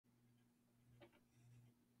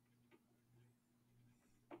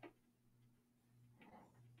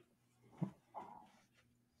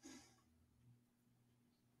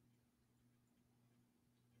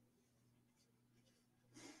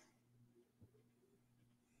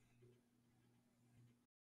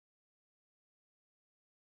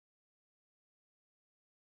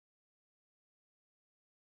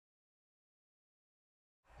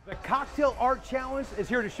The Cocktail Art Challenge is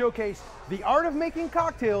here to showcase the art of making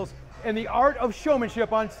cocktails and the art of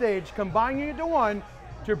showmanship on stage, combining into one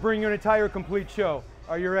to bring you an entire complete show.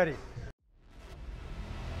 Are you ready?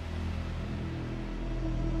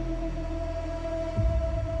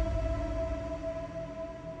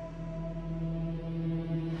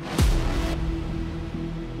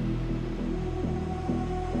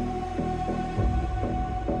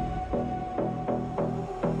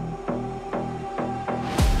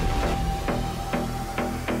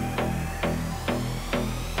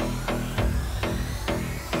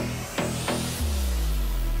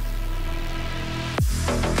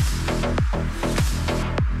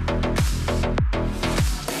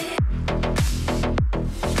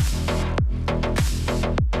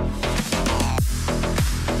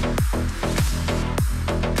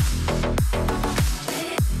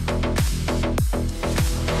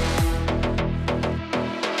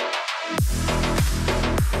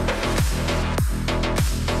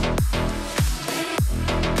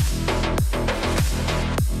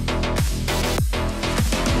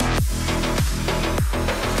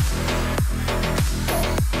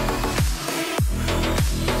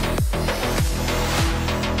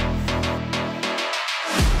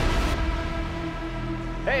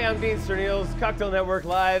 Hey, I'm Dean Cernils, Cocktail Network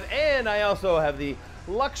Live, and I also have the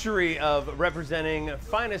luxury of representing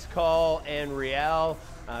Finest Call and Real,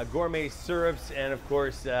 gourmet syrups, and of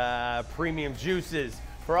course, premium juices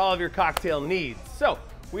for all of your cocktail needs. So,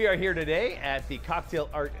 we are here today at the Cocktail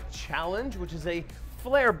Art Challenge, which is a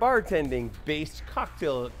flair bartending-based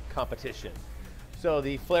cocktail competition. So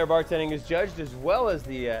the flair bartending is judged as well as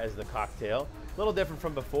the cocktail. A little different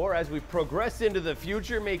from before. As we progress into the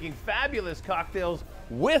future, making fabulous cocktails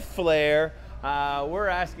with flair, we're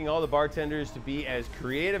asking all the bartenders to be as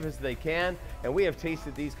creative as they can, and we have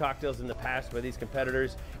tasted these cocktails in the past by these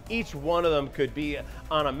competitors. Each one of them could be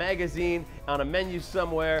on a magazine, on a menu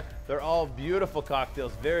somewhere. They're all beautiful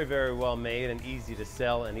cocktails, very, very well made and easy to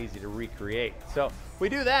sell and easy to recreate. So we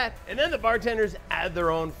do that, and then the bartenders add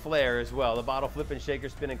their own flair as well. The bottle flip and shaker,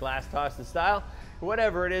 spin and glass toss and style,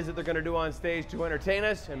 whatever it is that they're gonna do on stage to entertain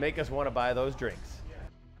us and make us wanna buy those drinks.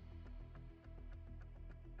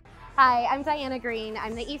 Hi, I'm Diana Green.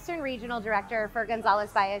 I'm the Eastern Regional Director for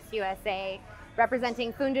Gonzalez Bias USA,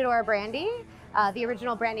 representing Fundador Brandy, the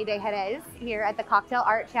original Brandy de Jerez, here at the Cocktail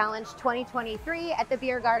Art Challenge 2023 at the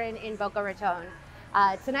Beer Garden in Boca Raton.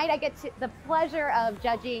 Tonight I get the pleasure of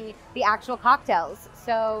judging the actual cocktails.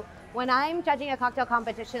 So when I'm judging a cocktail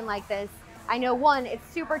competition like this, I know, one, it's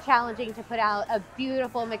super challenging to put out a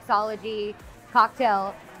beautiful mixology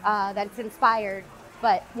cocktail that's inspired,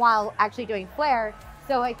 but while actually doing flair.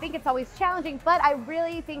 So I think it's always challenging, but I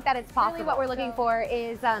really think that it's possible. Really what we're looking for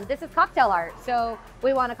is, this is cocktail art. So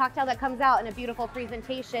we want a cocktail that comes out in a beautiful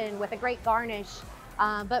presentation with a great garnish,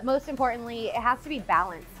 but most importantly, it has to be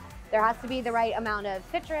balanced. There has to be the right amount of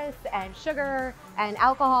citrus and sugar and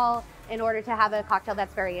alcohol in order to have a cocktail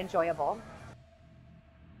that's very enjoyable.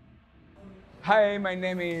 Hi, my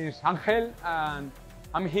name is Angel, and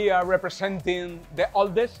I'm here representing the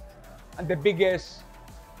oldest and the biggest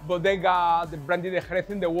bodega, the Brandy de Jerez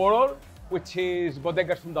in the world, which is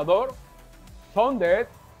Bodega Fundador, founded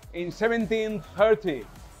in 1730.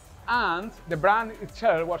 And the brand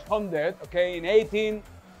itself was founded, in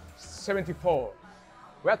 1874.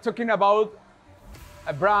 We are talking about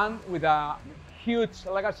a brand with a huge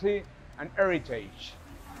legacy and heritage.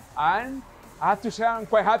 And I have to say I'm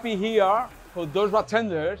quite happy here for those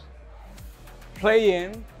bartenders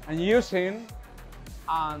playing and using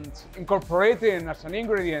and incorporating as an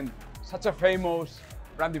ingredient such a famous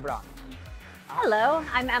brandy brand. Hello,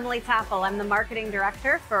 I'm Emily Taffel. I'm the marketing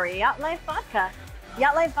director for Yacht Life Vodka.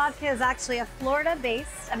 Yacht Life Vodka is actually a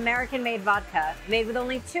Florida-based, American-made vodka made with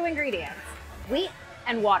only 2 ingredients, wheat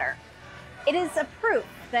and water. It is a proof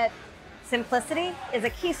that simplicity is a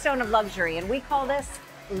keystone of luxury, and we call this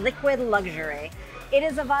liquid luxury. It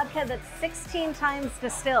is a vodka that's 16 times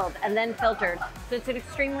distilled and then filtered. So it's an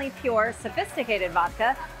extremely pure, sophisticated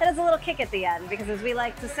vodka that has a little kick at the end, because as we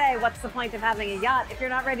like to say, what's the point of having a yacht if you're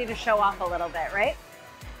not ready to show off a little bit, right?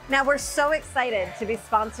 Now, we're so excited to be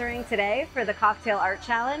sponsoring today for the Cocktail Art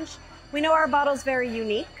Challenge. We know our bottle's very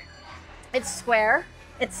unique. It's square,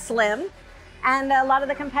 it's slim, and a lot of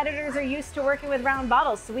the competitors are used to working with round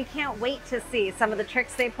bottles, so we can't wait to see some of the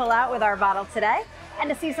tricks they pull out with our bottle today, and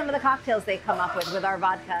to see some of the cocktails they come up with our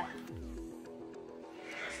vodka.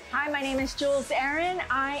 Hi, my name is Jules Aaron.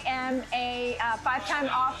 I am a 5-time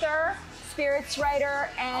author, spirits writer,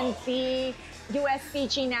 and the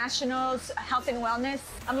USBG Nationals Health and Wellness.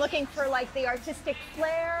 I'm looking for like the artistic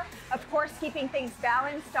flair, of course keeping things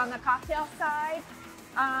balanced on the cocktail side,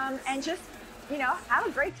 and just have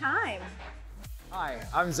a great time. Hi,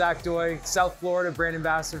 I'm Zach Doy, South Florida brand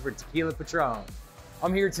ambassador for Tequila Patron.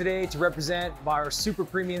 I'm here today to represent our super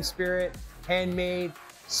premium spirit, handmade,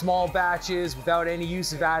 small batches without any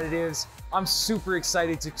use of additives. I'm super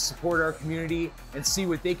excited to support our community and see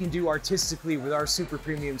what they can do artistically with our super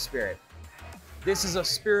premium spirit. This is a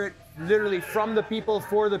spirit literally from the people,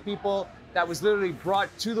 for the people, that was literally brought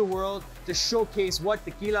to the world to showcase what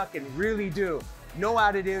tequila can really do. No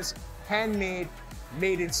additives, handmade,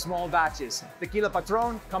 made in small batches. Tequila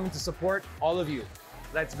Patron coming to support all of you.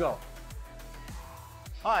 Let's go.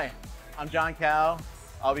 Hi, I'm John Cow.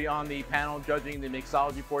 I'll be on the panel judging the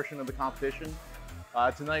mixology portion of the competition.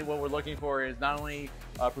 Tonight what we're looking for is not only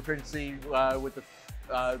proficiency with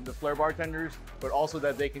the flair bartenders, but also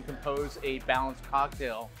that they can compose a balanced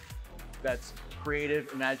cocktail that's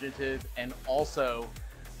creative, imaginative, and also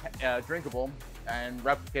drinkable and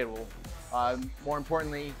replicatable. More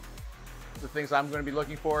importantly, the things I'm going to be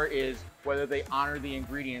looking for is whether they honor the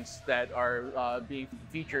ingredients that are being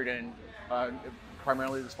featured in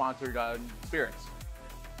primarily the sponsored spirits.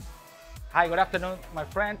 Hi, good afternoon, my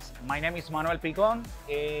friends. My name is Manuel Picon.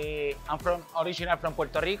 I'm originally from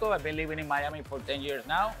Puerto Rico. I've been living in Miami for 10 years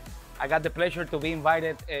now. I got the pleasure to be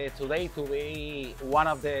invited today to be one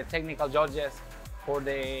of the technical judges for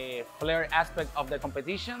the flair aspect of the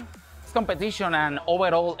competition. This competition and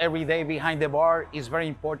overall every day behind the bar is very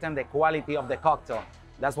important, the quality of the cocktail.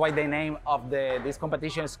 That's why the name of this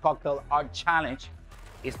competition is Cocktail Art Challenge.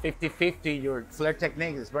 It's 50-50, your flair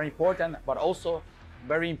technique is very important, but also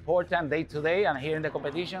very important day to day and here in the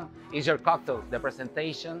competition is your cocktail, the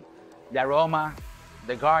presentation, the aroma,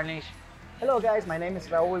 the garnish. Hello guys, my name is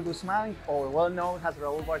Raul Guzman, or well known as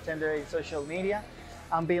Raul Bartender in social media.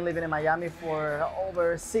 I've been living in Miami for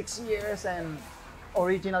over 6 years and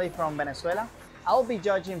originally from Venezuela. I'll be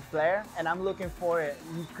judging flair and I'm looking for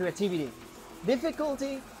creativity.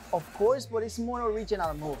 Difficulty, of course, but it's more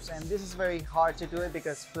original moves, and this is very hard to do it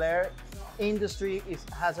because flair industry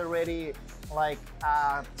has already like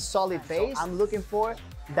a solid base. So I'm looking for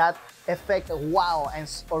that effect of wow and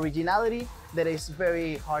originality that is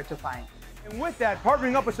very hard to find. And with that,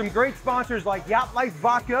 partnering up with some great sponsors like Yacht Life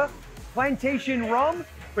Vodka, Plantation Rum,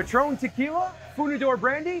 Patron Tequila, Fundador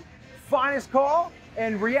Brandy, Finest Call,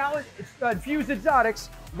 and Real Infused Exotics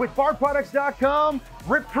with barproducts.com,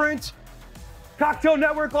 Rip Print, Cocktail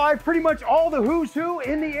Network Live, pretty much all the who's who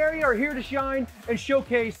in the area are here to shine and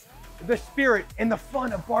showcase the spirit and the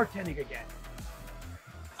fun of bartending again.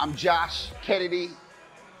 I'm Josh Kennedy.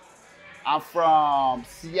 I'm from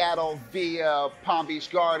Seattle via Palm Beach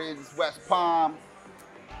Gardens, West Palm.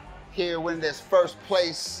 Here winning this first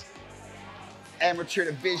place amateur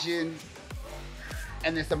division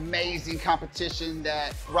and this amazing competition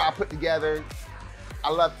that Rob put together. I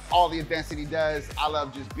love all the events that he does. I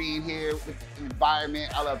love just being here with the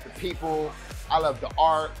environment. I love the people. I love the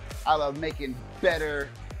art. I love making better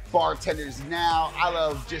bartenders now. I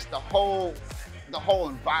love just the whole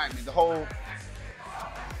environment, the whole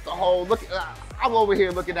look. I'm over here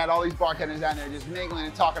looking at all these bartenders down there just mingling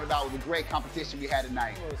and talking about the great competition we had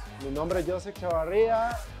tonight. Mi nombre es Joseph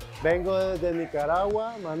Chavarría, vengo desde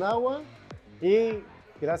Nicaragua, Managua, y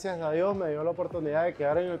gracias a Dios me dio la oportunidad de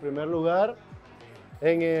quedar en el primer lugar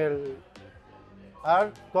en el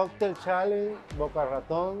Art Cocktail Challenge Boca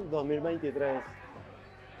Ratón 2023.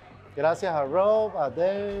 Gracias a Rob, a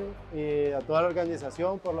Dave y a toda la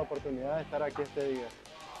organización por la oportunidad de estar aquí este día.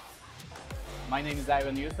 My name is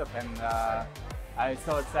Ivan Yusuf and I'm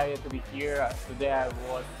so excited to be here. Today I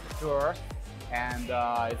was tour and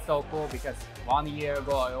it's so cool because 1 year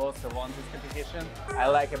ago I also won this competition. I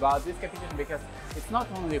like about this competition because it's not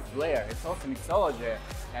only flair, it's also mixology,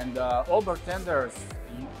 and all bartenders,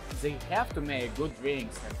 they have to make good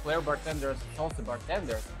drinks, and flair bartenders also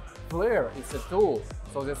bartenders. Flair is a tool,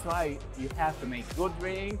 so that's why you have to make good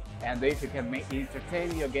drink, and if you can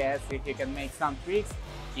entertain your guests, if you can make some tricks,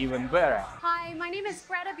 even better. Hi, my name is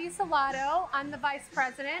Greta Bucelato. I'm the Vice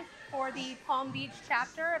President for the Palm Beach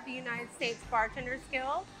chapter of the United States Bartenders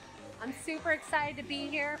Guild. I'm super excited to be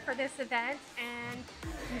here for this event and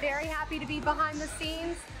I'm very happy to be behind the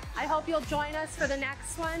scenes. I hope you'll join us for the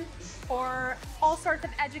next one for all sorts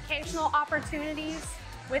of educational opportunities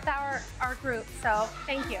with our group, so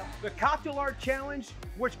thank you. The Cocktail Art Challenge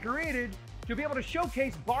was created to be able to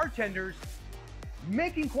showcase bartenders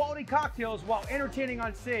making quality cocktails while entertaining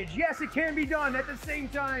on stage. Yes, it can be done at the same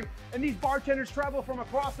time, and these bartenders travel from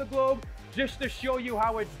across the globe just to show you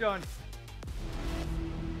how it's done.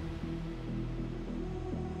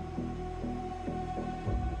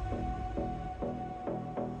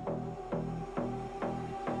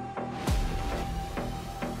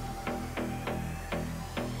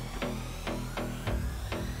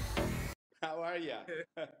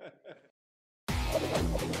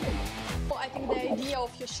 think the idea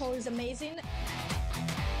of your show is amazing.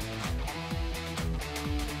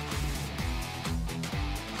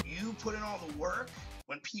 You put in all the work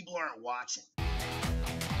when people aren't watching.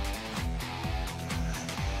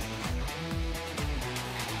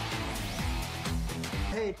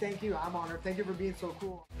 Hey, thank you. I'm honored. Thank you for being so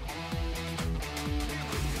cool.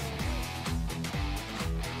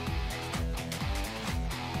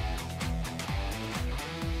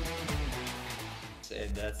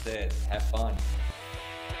 And that's it. Have fun.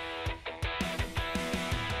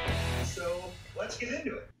 So let's get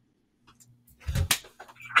into it.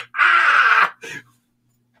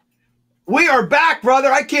 We are back, brother.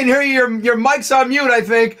 I can't hear you. Your mic's on mute, I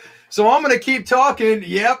think. So I'm going to keep talking.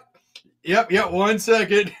 Yep. 1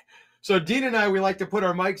 second. So Dean and I, we like to put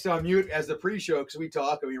our mics on mute as the pre-show because we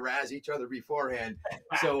talk and we razz each other beforehand.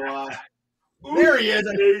 So there he is.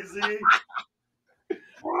 Easy.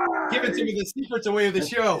 Giving some of the secrets away of the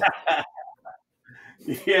show.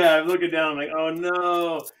 Yeah, I'm looking down. I'm like, oh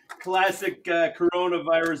no, classic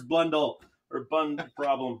coronavirus blundle or bun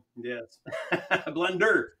problem. Yes,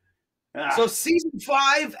 blunder. So season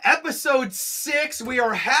 5, episode 6. We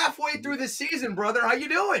are halfway through the season, brother. How you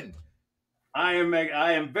doing? I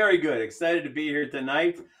am very good. Excited to be here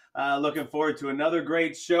tonight. Looking forward to another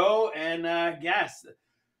great show. And yes,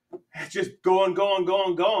 just going.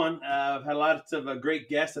 I've had lots of great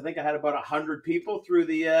guests. I think I had about 100 people through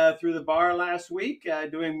the bar last week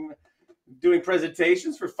doing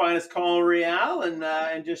presentations for Finest Call Real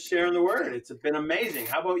and just sharing the word. It's been amazing.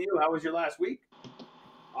 How about you? How was your last week?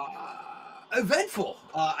 Eventful.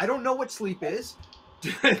 I don't know what sleep is.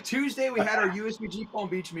 Tuesday we had our USBG Palm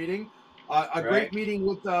Beach meeting. Great meeting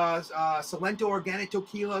with Salento Organic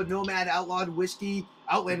Tequila, Nomad Outland Whiskey.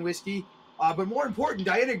 But more important,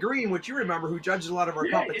 Diana Green, which you remember, who judges a lot of our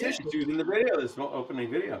competition. She was in the video, this opening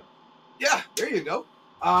video. Yeah, there you go.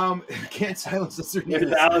 Can't silence the Cerneals.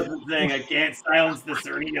 There's Allison saying, I can't silence the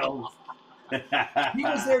Cerneals. He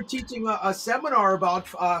was there teaching a seminar about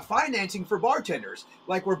financing for bartenders.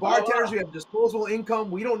 Like we're bartenders, we have disposable income.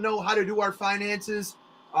 We don't know how to do our finances.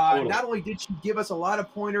 Totally. Not only did she give us a lot of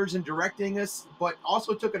pointers in directing us, but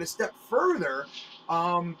also took it a step further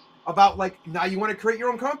about like, now you want to create your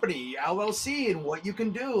own company, LLC, and what you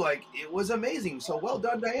can do. Like, it was amazing. So well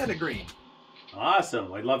done, Diana Green.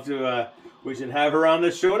 Awesome. I'd love to, we should have her on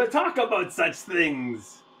the show to talk about such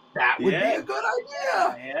things. That would be a good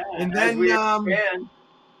idea. Yeah. And then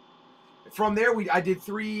from there, I did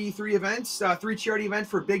three events, 3 charity events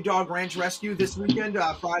for Big Dog Ranch Rescue this weekend,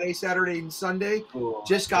 Friday, Saturday, and Sunday. Cool.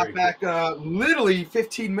 Just got back literally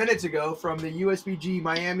 15 minutes ago from the USBG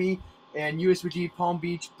Miami and USBG Palm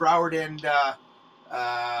Beach, Broward, and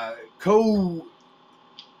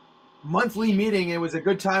monthly meeting. It was a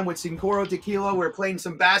good time with Sincoro Tequila. We're playing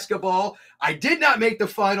some basketball. I did not make the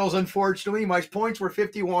finals, unfortunately. My points were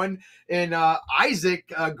 51. And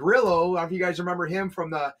Isaac Grillo, I don't know if you guys remember him from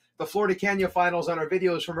the Florida Canyon finals on our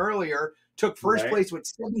videos from earlier, took first place with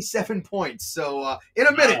 77 points. So in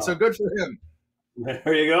a minute, so good for him.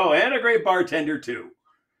 There you go. And a great bartender, too.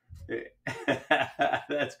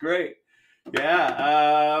 That's great.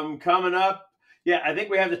 Yeah. Coming up. Yeah, I think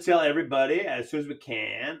we have to tell everybody as soon as we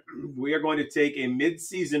can, we are going to take a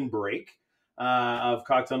mid-season break of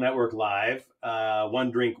Cocktail Network Live, One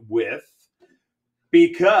Drink With,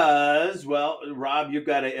 because, well, Rob, you've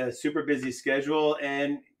got a super busy schedule,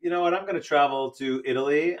 and you know what? I'm going to travel to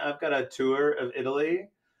Italy. I've got a tour of Italy.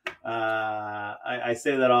 I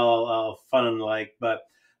say that all fun like, but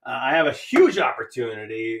I have a huge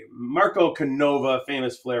opportunity. Marco Canova,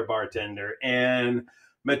 famous Flair bartender, and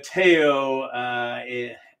Matteo,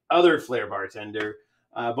 other Flair bartender,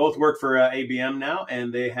 both work for ABM now,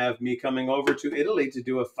 and they have me coming over to Italy to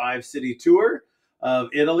do a 5-city tour of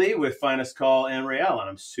Italy with Finest Call and Real, and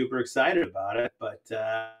I'm super excited about it. But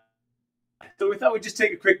so we thought we'd just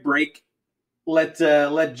take a quick break, let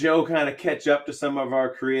Joe kind of catch up to some of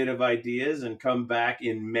our creative ideas, and come back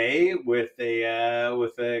in May with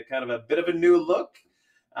a kind of a bit of a new look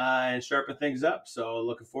and sharpen things up. So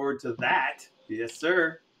looking forward to that. Yes,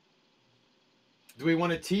 sir. Do we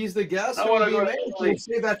want to tease the guests? I want to go. We'll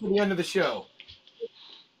save that for the end of the show.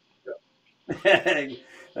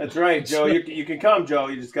 That's right, Joe. You can come, Joe.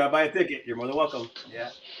 You just gotta buy a ticket. You're more than welcome.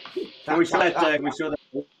 Yeah. Can we show that? Can we show that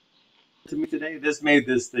to me today? This made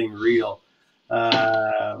this thing real.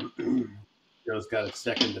 Joe's got a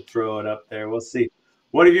second to throw it up there. We'll see.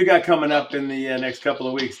 What have you got coming up in the next couple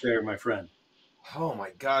of weeks, there, my friend? Oh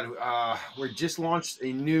my God, we just launched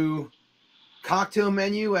a new cocktail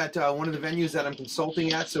menu at one of the venues that I'm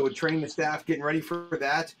consulting at. So we're training the staff, getting ready for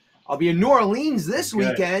that. I'll be in New Orleans this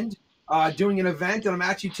weekend doing an event, and I'm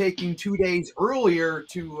actually taking 2 days earlier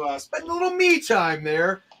to spend a little me time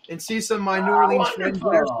there and see some of my New Orleans friends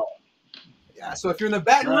there. Yeah, so if you're in the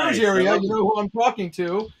Baton Rouge area, you know who I'm talking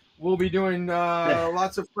to. We'll be doing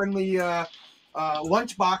lots of friendly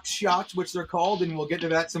lunchbox shots, which they're called, and we'll get to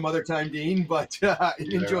that some other time, Dean, but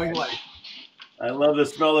enjoying life. I love the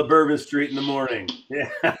smell of Bourbon Street in the morning.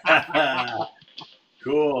 Yeah.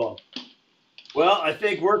 Cool. Well, I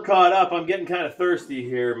think we're caught up. I'm getting kind of thirsty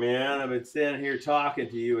here, man. I've been standing here talking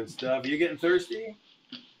to you and stuff. Are you getting thirsty?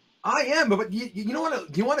 I am, but you know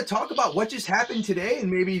what? Do you want to talk about what just happened today and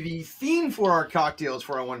maybe the theme for our cocktails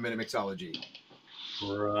for our 1 minute mixology?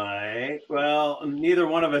 Right. Well, neither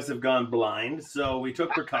one of us have gone blind, so we took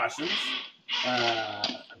precautions.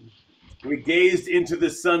 We gazed into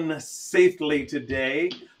the sun safely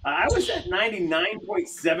today. I was at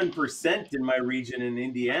 99.7% in my region in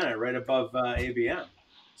Indiana, right above ABM.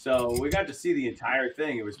 So we got to see the entire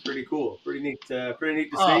thing. It was pretty cool, pretty neat to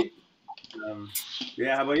see.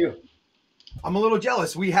 Yeah, how about you? I'm a little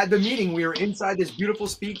jealous. We had the meeting. We were inside this beautiful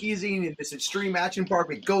speakeasy in this extreme action park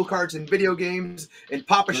with go-karts and video games and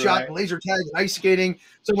Pop-A-Shot and laser tag and ice skating.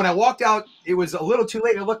 So when I walked out, it was a little too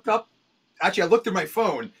late. I looked up. Actually, I looked at my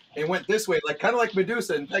phone and went this way, like kind of like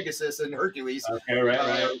Medusa and Pegasus and Hercules. Okay,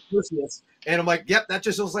 right. And I'm like, yep, that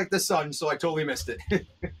just looks like the sun. So I totally missed it.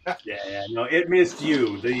 Yeah. No, it missed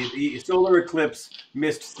you. The solar eclipse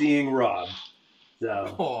missed seeing Rob.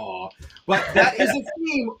 So. Aww. But that is the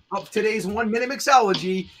theme of today's 1 minute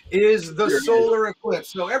mixology is the solar eclipse.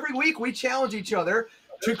 So every week we challenge each other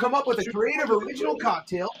to come up with a creative original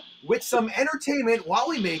cocktail with some entertainment while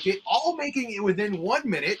we make it, all making it within 1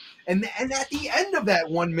 minute. And at the end of that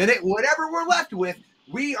 1 minute, whatever we're left with,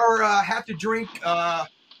 we are have to drink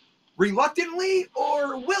reluctantly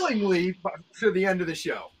or willingly to the end of the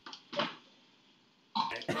show.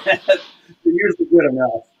 Yours is good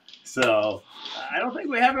enough. So I don't think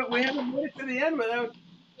we haven't made it to the end without.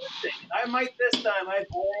 I might this time. I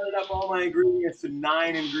added up all my ingredients to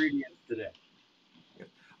 9 ingredients today.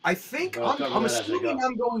 I think I'm assuming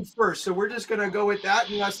I'm going first, so we're just going to go with that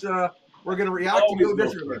unless we're going to react and go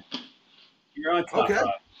differently. You're on top. Okay.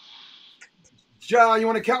 You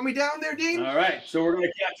want to count me down there, Dean? All right, so we're going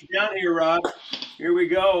to count you down here, Rob. Here we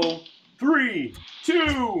go. 3,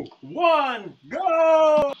 2, 1,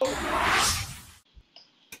 go!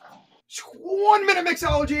 1 minute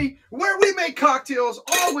mixology, where we make cocktails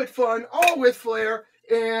all with fun, all with flair,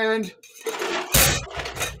 and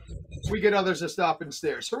we get others to stop and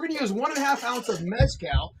stare. So we're going to use 1.5 ounces of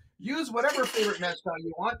mezcal. Use whatever favorite mezcal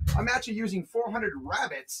you want. I'm actually using 400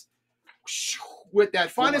 rabbits with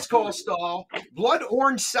that finest call style, blood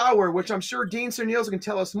orange sour, which I'm sure Dean Cernils can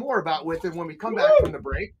tell us more about with it when we come back from the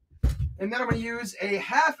break. And then I'm going to use a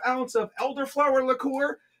 1/2 ounce of elderflower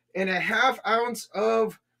liqueur and a 1/2 ounce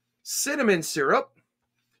of cinnamon syrup.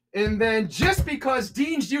 And then just because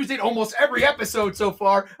Dean's used it almost every episode so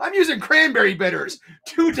far, I'm using cranberry bitters.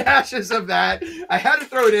 2 dashes of that. I had to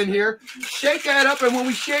throw it in here. Shake that up, and when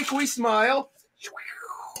we shake, we smile.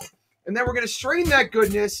 And then we're going to strain that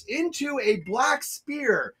goodness into a black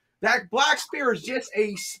spear. That black spear is just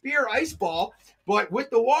a spear ice ball, but with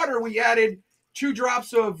the water, we added 2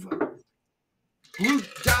 drops of blue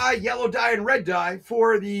dye, yellow dye, and red dye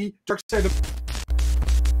for the dark side of the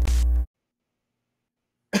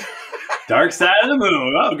Dark side of the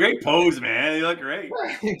moon. Oh, great pose, man. You look great.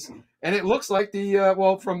 And it looks like the,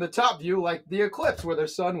 well, from the top view, like the eclipse where the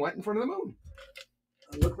sun went in front of the moon.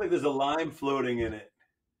 It looks like there's a lime floating in it.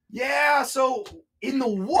 Yeah, so in the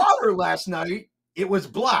water last night, it was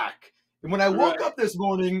black. And when I woke up this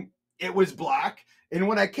morning, it was black. And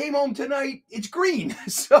when I came home tonight, it's green.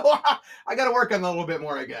 So I got to work on that a little bit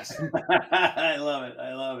more, I guess. I love it.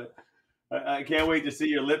 I love it. I can't wait to see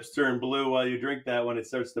your lips turn blue while you drink that when it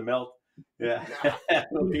starts to melt. Yeah.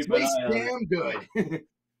 It tastes damn good.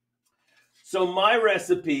 So my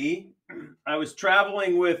recipe, I was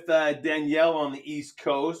traveling with Danielle on the East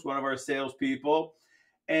Coast, one of our salespeople,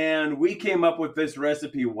 and we came up with this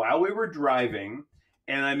recipe while we were driving,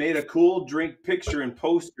 and I made a cool drink picture and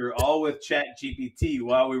poster all with ChatGPT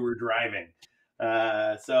while we were driving.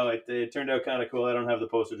 So it turned out kind of cool. I don't have the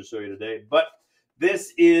poster to show you today, but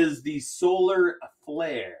this is the Solar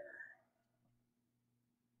Flare.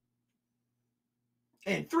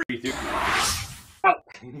 And 3, 2.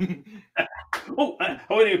 Oh, I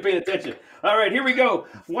wasn't even paying attention. All right, here we go.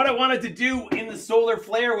 What I wanted to do in the Solar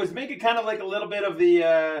Flare was make it kind of like a little bit of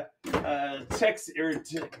the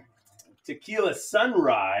tequila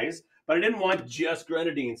sunrise, but I didn't want just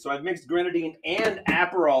grenadine. So I've mixed grenadine and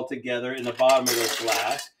Aperol together in the bottom of this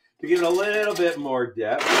glass to give it a little bit more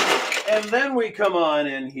depth. And then we come on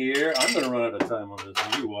in here. I'm going to run out of time on this.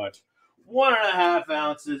 You watch. 1.5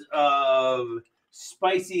 ounces of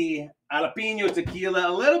spicy jalapeno tequila,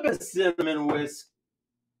 a little bit of cinnamon whisk,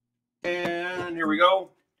 and here we go.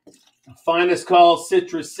 Finest Call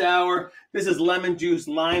Citrus Sour. This is lemon juice,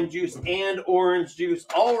 lime juice, and orange juice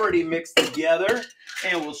already mixed together,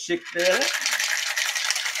 and we'll shake that. Of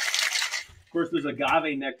course, there's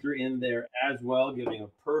agave nectar in there as well, giving a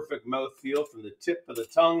perfect mouthfeel from the tip of the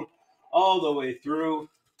tongue all the way through,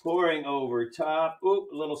 pouring over top.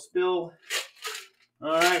 Oop, a little spill.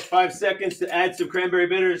 All right, 5 seconds to add some cranberry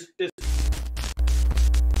bitters.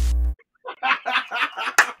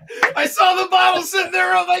 I saw the bottle sitting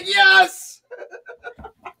there. I'm like, yes!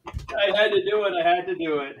 I had to do it. I had to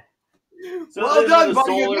do it. So well done,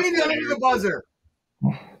 buddy. You made it under the buzzer.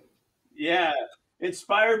 Yeah,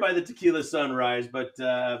 inspired by the tequila sunrise, but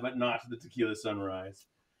not the tequila sunrise.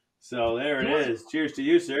 So there it is. Cheers to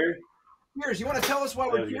you, sir. Cheers. You want to tell us why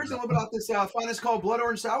we're cheers a little bit about this finest called Blood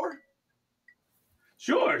Orange Sour?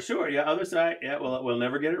 Sure. Yeah, other side. Yeah, we'll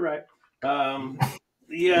never get it right.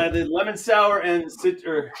 Yeah, the lemon sour and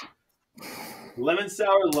lemon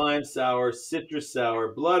sour, lime sour, citrus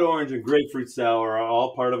sour, blood orange, and grapefruit sour are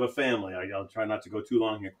all part of a family. I'll try not to go too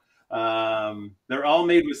long here. They're all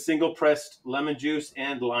made with single pressed lemon juice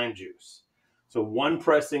and lime juice. So one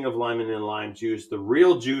pressing of lemon and lime juice. The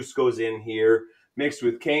real juice goes in here, mixed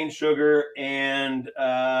with cane sugar and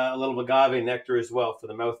a little agave nectar as well for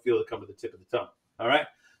the mouthfeel to come to the tip of the tongue. All right.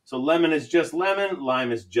 So lemon is just lemon,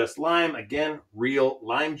 lime is just lime. Again, real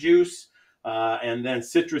lime juice. And then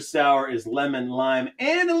citrus sour is lemon, lime,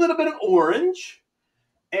 and a little bit of orange.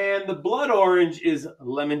 And the blood orange is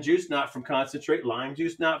lemon juice, not from concentrate, lime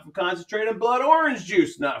juice, not from concentrate, and blood orange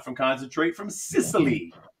juice, not from concentrate, from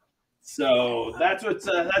Sicily. So that's what's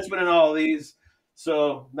been in all of these.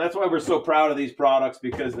 So that's why we're so proud of these products,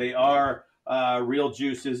 because they are real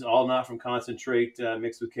juices, all not from concentrate,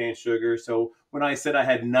 mixed with cane sugar. So when I said I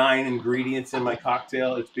had 9 ingredients in my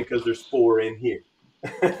cocktail, it's because there's 4 in here.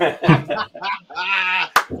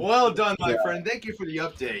 Well done, my friend. Thank you for the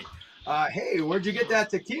update. Hey, where'd you get that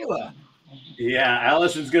tequila? Yeah,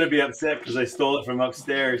 Allison's going to be upset because I stole it from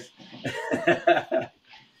upstairs.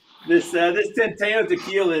 This Centeno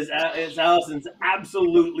tequila is Allison's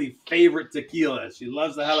absolutely favorite tequila. She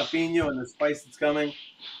loves the jalapeno and the spice that's coming.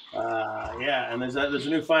 Yeah, and there's a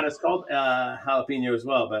new finest called jalapeno as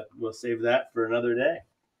well, but we'll save that for another day.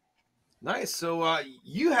 Nice. So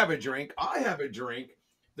you have a drink. I have a drink.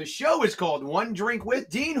 The show is called One Drink With.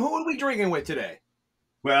 Dean, who are we drinking with today?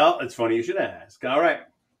 Well, it's funny you should ask. All right.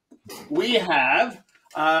 We have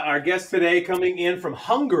our guest today coming in from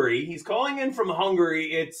Hungary. He's calling in from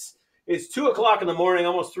Hungary. It's 2 o'clock in the morning,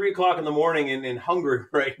 almost 3 o'clock in the morning in Hungary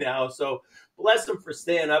right now. So bless him for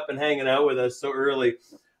staying up and hanging out with us so early.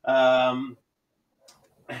 As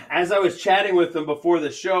I was chatting with him before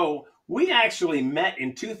the show, we actually met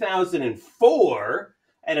in 2004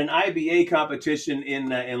 at an IBA competition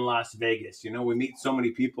in Las Vegas. You know, we meet so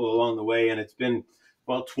many people along the way, and it's been,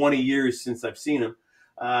 20 years since I've seen him.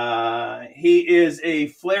 He is a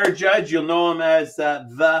Flair judge. You'll know him as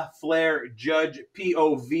the Flair Judge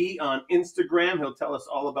POV on Instagram. He'll tell us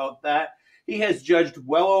all about that. He has judged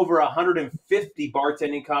well over 150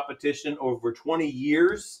 bartending competition over 20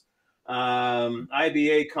 years.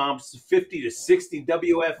 IBA comps, 50 to 60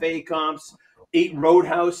 WFA comps, 8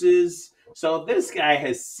 roadhouses. So this guy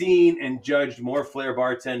has seen and judged more Flair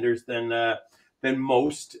bartenders than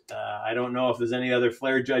most. I don't know if there's any other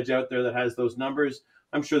Flair judge out there that has those numbers.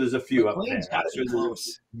 I'm sure there's a few up there.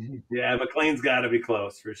 Yeah, McLean's got to be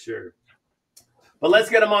close for sure. But let's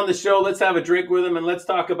get him on the show. Let's have a drink with him, and let's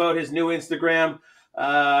talk about his new Instagram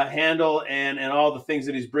handle and all the things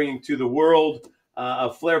that he's bringing to the world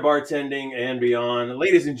of Flair bartending and beyond.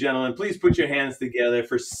 Ladies and gentlemen, please put your hands together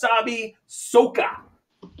for Szöke.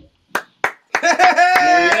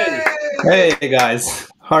 Hey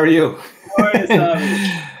guys, how are you? How are you,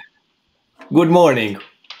 Sabi? Good morning.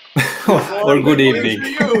 Or good evening.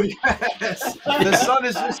 For you. Yes. The sun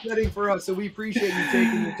is just setting for us, so we appreciate you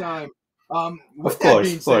taking the time. With that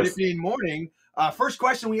being said, it being morning, first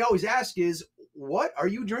question we always ask is, what are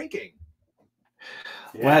you drinking?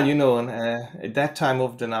 Well, you know, at that time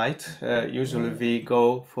of the night, usually we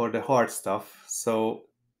go for the hard stuff. So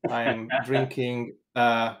I'm drinking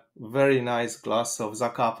a very nice glass of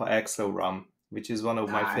Zacapa XO rum, which is one of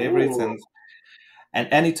my favorites. And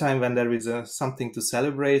anytime when there is something to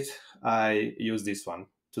celebrate, I use this one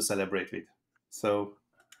to celebrate with. So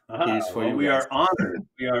here's for you. We are honored.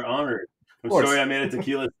 We are honored. I'm sorry I made a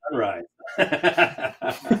tequila sunrise.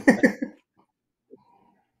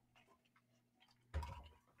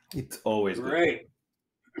 It's always great.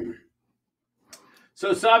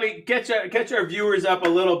 So Sabi, catch our viewers up a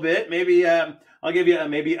little bit. Maybe I'll give you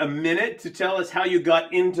maybe a minute to tell us how you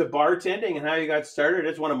got into bartending and how you got started.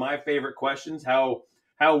 It's one of my favorite questions. How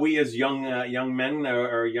we as young men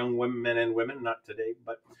or young women, men and women, not today,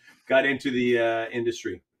 but got into the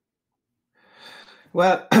industry.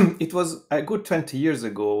 Well, it was a good 20 years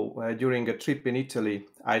ago during a trip in Italy.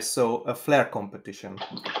 I saw a flair competition,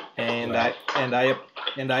 and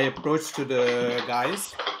I approached to the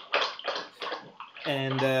guys,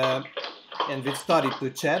 and we started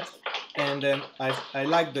to chat, and then I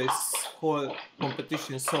liked this whole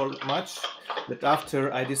competition so much that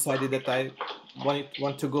after I decided that I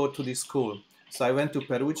want to go to this school. So I went to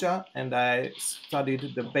Perugia and I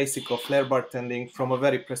studied the basic of flair bartending from a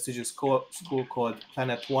very prestigious school called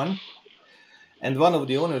Planet One. And one of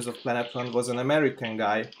the owners of Planet One was an American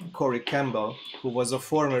guy, Corey Campbell, who was a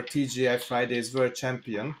former TGI Fridays world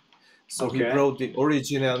champion. So he brought the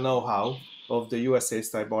original know-how of the USA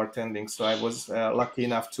style bartending. So I was lucky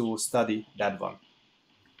enough to study that one.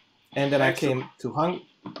 And then Excellent. I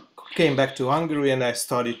came back to Hungary and I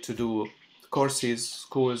started to do courses,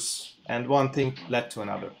 schools, and one thing led to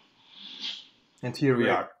another. And here we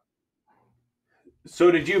are.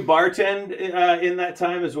 So did you bartend in that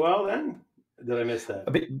time as well then? Did I miss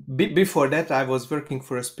that? Before that, I was working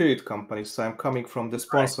for a spirit company, so I'm coming from the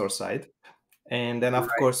sponsor side. And then, of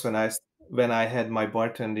course, when I had my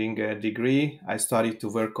bartending degree, I started to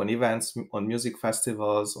work on events, on music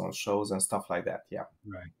festivals, on shows and stuff like that. Yeah.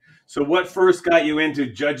 Right. So what first got you into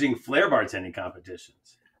judging flair bartending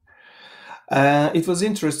competitions? It was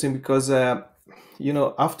interesting because,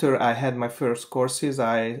 after I had my first courses,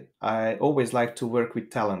 I always liked to work with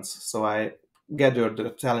talents. So I gathered the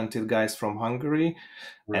talented guys from Hungary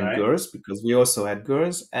and girls, because we also had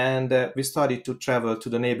girls. And we started to travel to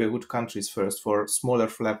the neighborhood countries first for smaller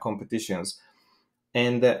flair competitions.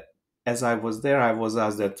 And as I was there, I was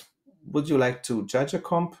asked that, would you like to judge a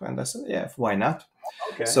comp? And I said, yeah, why not?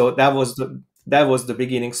 Okay. So that was the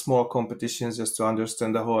beginning, small competitions just to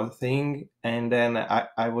understand the whole thing. And then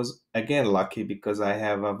I was again lucky because I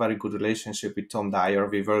have a very good relationship with Tom Dyer.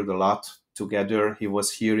 We worked a lot together. He was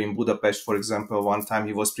here in Budapest, for example. One time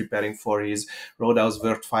he was preparing for his Roadhouse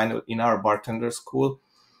World Final in our bartender school.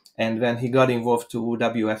 And when he got involved to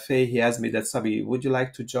WFA, he asked me that, Sabi, would you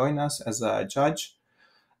like to join us as a judge?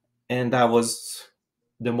 And that was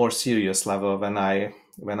the more serious level when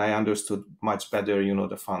I understood much better,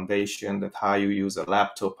 the foundation, that how you use a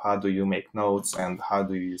laptop, how do you make notes, and how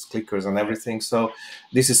do you use clickers and everything. So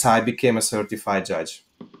this is how I became a certified judge.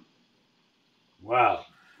 Wow,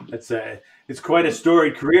 it's quite a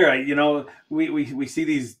storied career. We see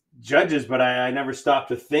these judges, but I never stopped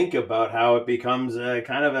to think about how it becomes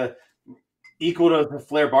kind of a equal to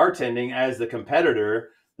flair bartending as the competitor.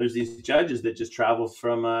 There's these judges that just travel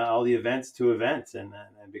from all the events to events and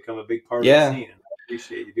become a big part of the scene. And I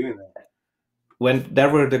appreciate you doing that. When there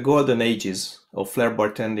were the golden ages of flair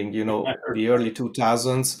bartending, the early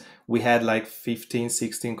 2000s, we had like 15,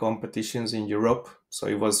 16 competitions in Europe. So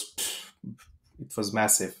it was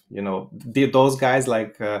massive. Those guys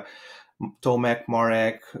like Tomek,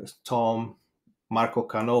 Marek, Tom, Marco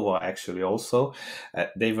Canova, actually also,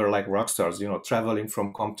 they were like rock stars, traveling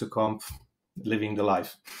from comp to comp, living the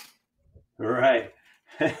life. Right.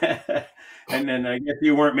 And then I guess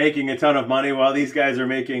you weren't making a ton of money while these guys are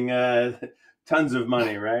making tons of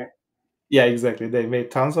money, right? Yeah, exactly. They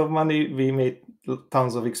made tons of money. We made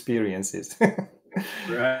tons of experiences.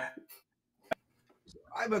 Right.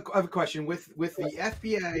 I have a question with the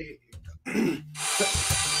FBA.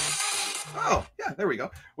 Oh, yeah, there we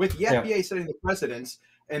go. With the FBA setting the precedents,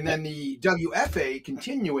 and then the WFA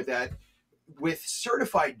continue with that with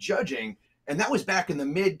certified judging, and that was back in the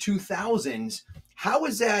mid 2000s. How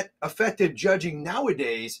has that affected judging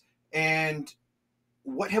nowadays, and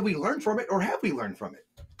what have we learned from it, or have we learned from it?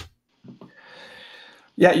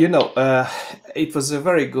 Yeah, it was a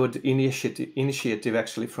very good initiative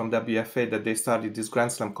actually from WFA that they started these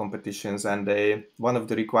Grand Slam competitions, and one of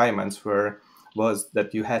the requirements was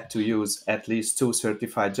that you had to use at least 2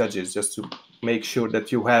 certified judges just to make sure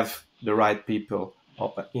that you have the right people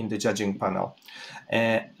in the judging panel.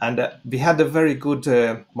 And we had a very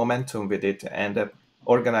good momentum with it, and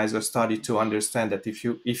organizers started to understand that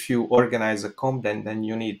if you organize a comp, then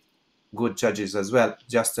you need good judges as well,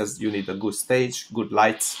 just as you need a good stage, good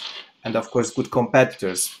lights, and of course good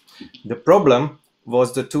competitors. The problem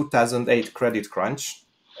was the 2008 credit crunch,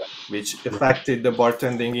 which affected the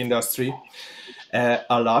bartending industry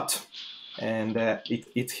a lot, and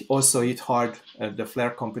it also hit hard the flair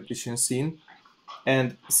competition scene.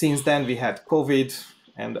 And since then we had COVID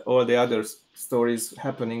and all the other stories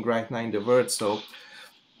happening right now in the world. So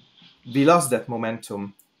we lost that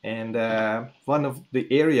momentum. And one of the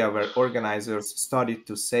area where organizers started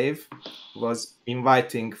to save was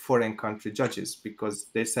inviting foreign country judges, because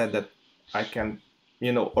they said that I can,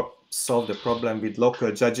 solve the problem with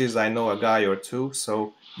local judges. I know a guy or two,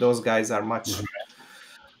 so those guys are much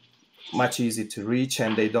easy to reach,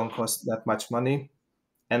 and they don't cost that much money.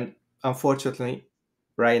 And unfortunately,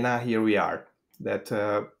 right now here we are, that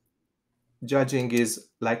judging is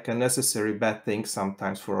like a necessary bad thing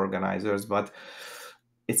sometimes for organizers, but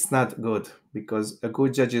it's not good, because a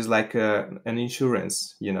good judge is like an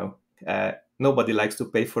insurance. Nobody likes to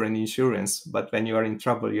pay for an insurance, but when you are in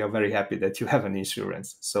trouble, you are very happy that you have an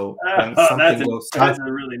insurance. So when something goes That's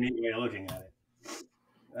a really neat way of looking at it.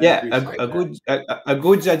 yeah, a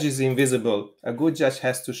good judge is invisible. A good judge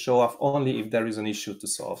has to show off only if there is an issue to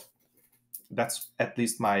solve. That's at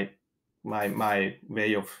least my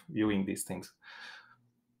way of viewing these things.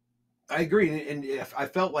 I agree, and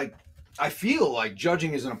I feel like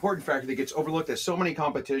judging is an important factor that gets overlooked at so many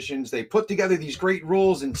competitions. They put together these great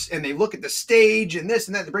rules, and they look at the stage and this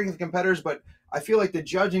and that to bring the competitors, but I feel like the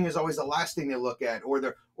judging is always the last thing they look at, or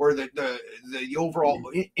the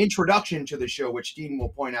overall introduction to the show, which Dean will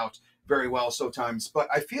point out very well sometimes. But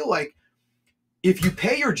I feel like if you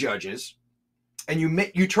pay your judges and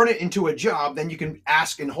you turn it into a job, then you can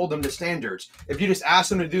ask and hold them to standards. If you just ask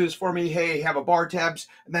them to do this for me, hey, have a bar tabs,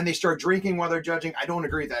 and then they start drinking while they're judging, I don't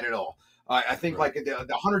agree with that at all. I think like the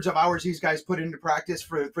hundreds of hours these guys put into practice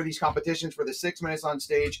for these competitions, for the 6 minutes on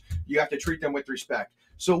stage, you have to treat them with respect.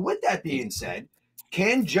 So with that being said,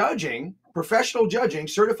 can judging, professional judging,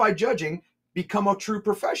 certified judging, become a true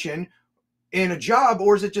profession in a job,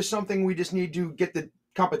 or is it just something we just need to get the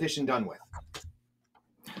competition done with?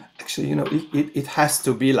 Actually, it has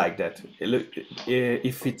to be like that.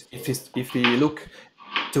 If we look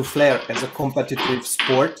to flair as a competitive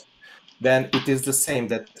sport, then it is the same,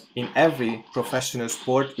 that in every professional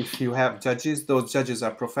sport, if you have judges, those judges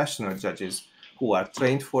are professional judges who are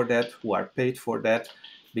trained for that, who are paid for that,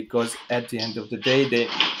 because at the end of the day,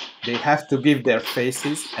 they have to give their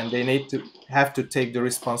faces, and they have to take the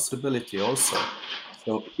responsibility also.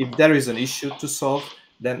 So if there is an issue to solve,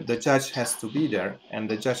 then the judge has to be there, and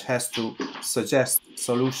the judge has to suggest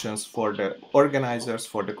solutions for the organizers,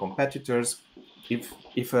 for the competitors.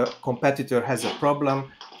 If a competitor has a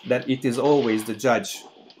problem, then it is always the judge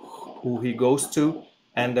who he goes to,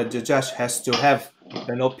 and the judge has to have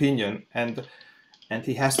an opinion, and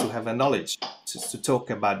he has to have a knowledge to talk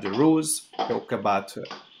about the rules, talk about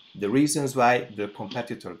the reasons why the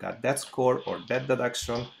competitor got that score or that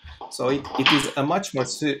deduction. So it is a much more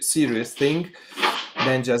serious thing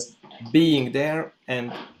than just being there.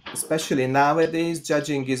 And especially nowadays,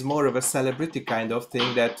 judging is more of a celebrity kind of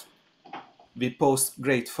thing, that we post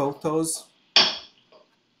great photos,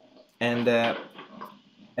 and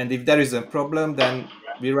if there is a problem, then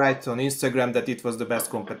we write on Instagram that it was the best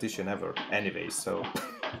competition ever anyway. So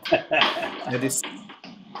that is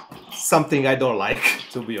something I don't like,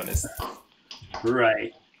 to be honest.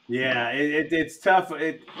 Right. Yeah, it's tough.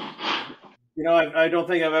 I don't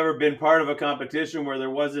think I've ever been part of a competition where there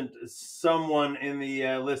wasn't someone in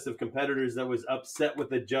the list of competitors that was upset with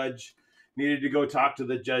the judge, needed to go talk to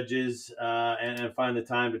the judges and find the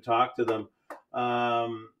time to talk to them.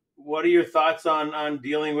 What are your thoughts on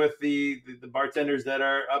dealing with the bartenders that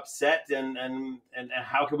are upset, and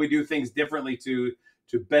how can we do things differently to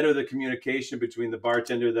better the communication between the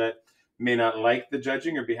bartender that may not like the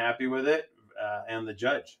judging or be happy with it and the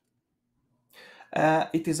judge?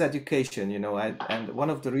 It is education, and one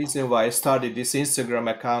of the reasons why I started this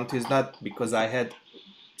Instagram account is not because I had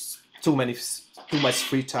too much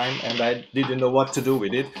free time and I didn't know what to do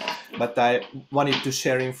with it, but I wanted to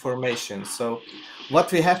share information. So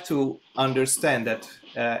what we have to understand that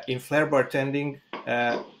in flair bartending,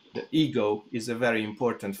 the ego is a very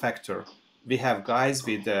important factor. We have guys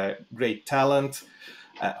with great talent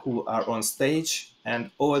who are on stage,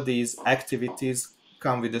 and all these activities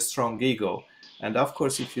come with a strong ego. And of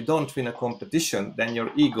course, if you don't win a competition, then your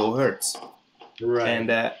ego hurts. Right.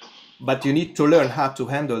 And but you need to learn how to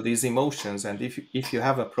handle these emotions. And if you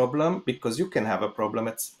have a problem, because you can have a problem,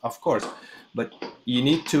 it's of course, but you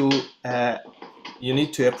need to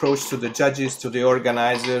approach to the judges, to the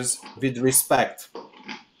organizers, with respect.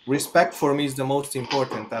 Respect for me is the most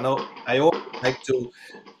important. I know I always like to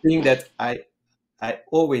think that I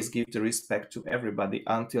always give the respect to everybody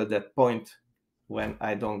until that point when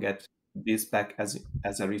I don't get this back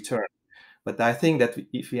as a return. But I think that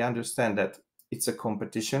if we understand that it's a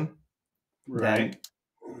competition, Right.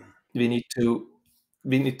 then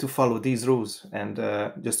we need to follow these rules, and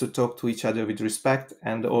just to talk to each other with respect,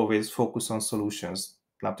 and always focus on solutions,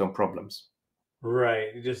 not on problems.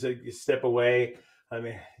 Right. You step away. I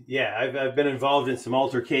mean, yeah, I've been involved in some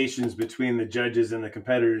altercations between the judges and the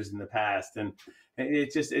competitors in the past, and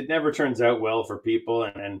it never turns out well for people.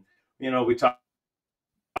 And we talk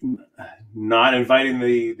not inviting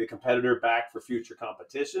the competitor back for future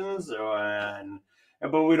competitions,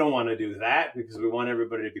 but we don't want to do that because we want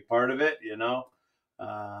everybody to be part of it.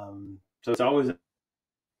 So it's always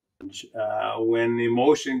when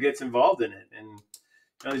emotion gets involved in it, and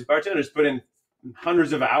these bartenders put in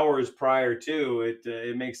hundreds of hours prior to it.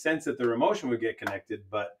 It makes sense that their emotion would get connected,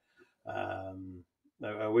 but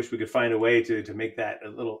I wish we could find a way to make that a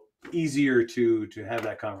little easier to have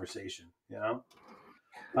that conversation.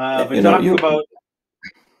 But talking about,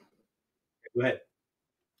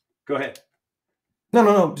 go ahead.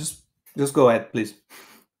 No, just go ahead, please.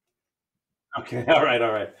 Okay, all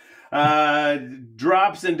right.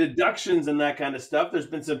 Drops and deductions and that kind of stuff. There's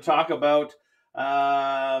been some talk about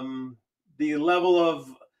the level of,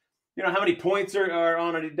 how many points are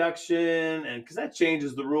on a deduction, and because that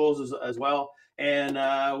changes the rules as well. And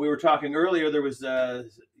we were talking earlier, there was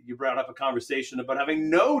you brought up a conversation about having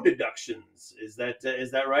no deductions. Is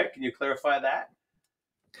that right? Can you clarify that?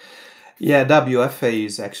 Yeah, WFA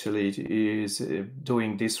is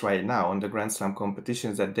doing this right now on the Grand Slam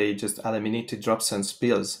competitions, that they just eliminated drops and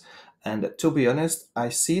spills. And to be honest, I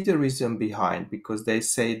see the reason behind, because they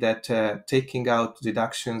say that taking out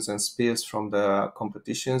deductions and spills from the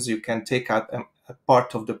competitions, you can take out a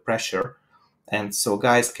part of the pressure. And so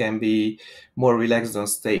guys can be more relaxed on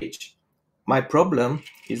stage. My problem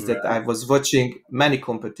is that I was watching many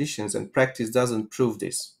competitions and practice doesn't prove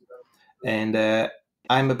this. And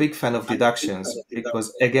I'm a big fan of deductions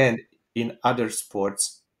because, again, in other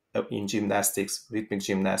sports, in gymnastics, rhythmic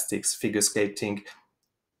gymnastics, figure skating,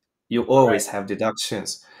 you always have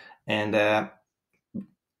deductions. And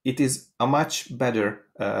it is a much better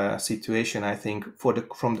situation, I think,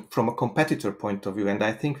 from a competitor point of view. And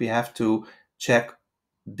I think we have to check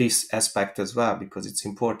this aspect as well, because it's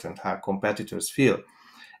important how competitors feel.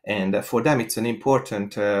 And for them, it's an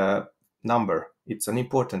important number. It's an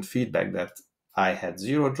important feedback that I had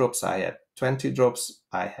 0 drops, I had 20 drops,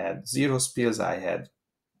 I had 0 spills, I had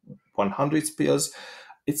 100 spills.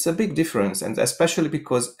 It's a big difference, and especially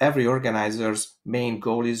because every organizer's main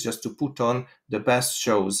goal is just to put on the best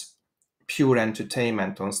shows, pure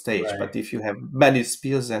entertainment on stage. Right. But if you have many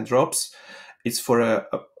spills and drops, it's for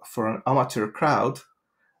an amateur crowd,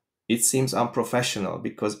 it seems unprofessional,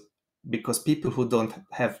 because people who don't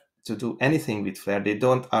have to do anything with flair, they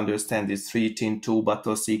don't understand these 3-2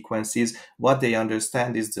 battle sequences. What they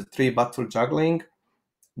understand is the 3 battle juggling,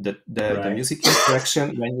 the music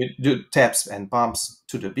interaction when you do taps and bumps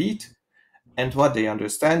to the beat. And what they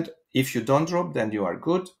understand, if you don't drop, then you are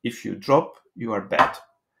good. If you drop, you are bad.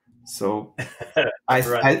 So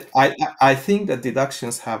I think that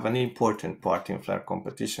deductions have an important part in flair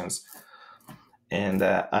competitions, and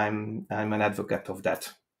I'm an advocate of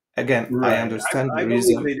that. Again, I understand the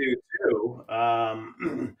reason. I believe they do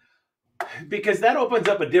too, because that opens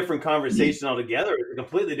up a different conversation altogether. It's a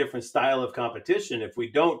completely different style of competition if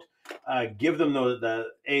we don't give them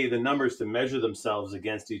the numbers to measure themselves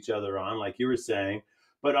against each other on, like you were saying.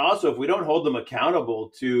 But also, if we don't hold them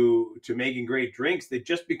accountable to making great drinks, they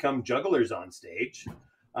just become jugglers on stage.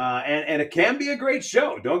 And it can be a great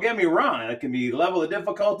show. Don't get me wrong. It can be level of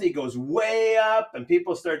difficulty goes way up, and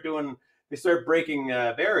people start breaking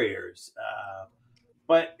barriers.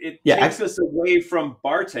 But it takes us away from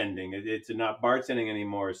bartending. It's not bartending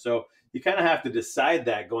anymore. So you kind of have to decide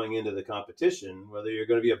that going into the competition, whether you're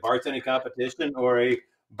going to be a bartending competition or a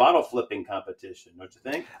bottle flipping competition. Don't you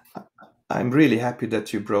think? I'm really happy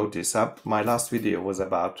that you brought this up. My last video was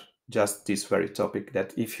about just this very topic,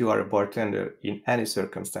 that if you are a bartender in any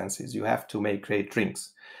circumstances, you have to make great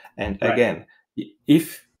drinks. And again,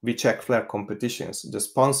 if we check flair competitions, the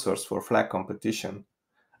sponsors for flair competition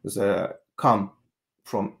come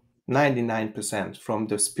from 99% from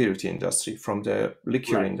the spirit industry, from the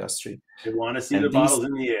liquor industry. You want to see the bottles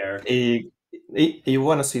in the air. You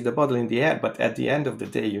want to see the bottle in the air, but at the end of the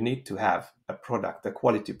day, you need to have a product, a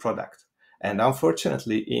quality product. And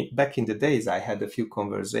unfortunately, back in the days, I had a few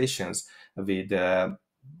conversations with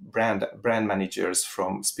brand managers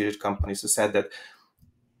from spirit companies who said that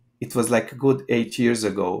it was like a good 8 years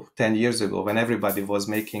ago, 10 years ago, when everybody was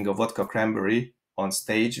making a vodka cranberry on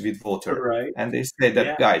stage with water. And they said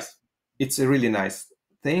that, guys, it's a really nice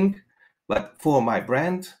thing, but for my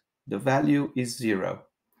brand, the value is 0.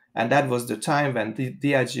 And that was the time when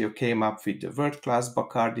Diageo came up with the world class.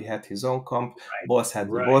 Bacardi had his own comp. Boss had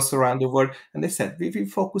the boss around the world. And they said, we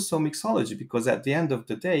focus on mixology, because at the end of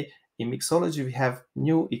the day, in mixology, we have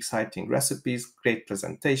new exciting recipes, great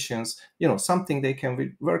presentations, something they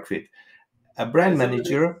can work with. A brand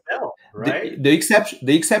manager, right?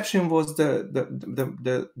 the exception was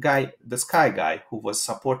the guy, the Sky guy, who was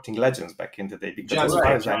supporting Legends back in the day. Because John, as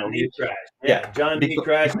far as I know, John because,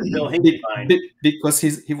 Crash and Bill Hinkline. because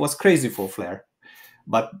he was crazy for flair.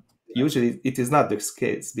 But usually it is not the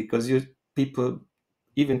case, because people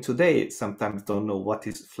even today sometimes don't know what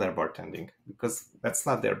is flair bartending, because that's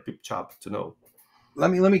not their big job to know.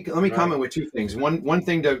 Let me comment with two things. One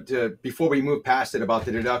thing to before we move past it about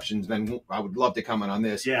the deductions, then I would love to comment on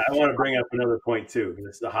this. Yeah, I want to bring up another point too.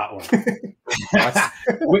 It's the hot one.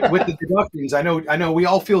 with the deductions, I know we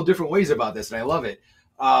all feel different ways about this, and I love it.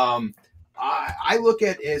 I look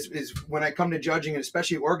at is when I come to judging, and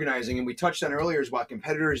especially organizing, and we touched on earlier about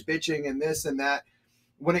competitors bitching and this and that.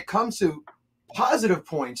 When it comes to positive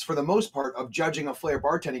points, for the most part, of judging a flair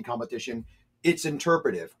bartending competition, it's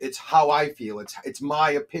interpretive. It's how I feel. It's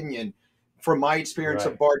my opinion from my experience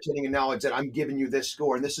of bartending and knowledge that I'm giving you this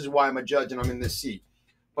score, and this is why I'm a judge and I'm in this seat.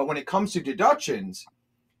 But when it comes to deductions,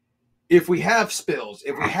 if we have spills,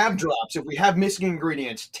 if we have drops, if we have missing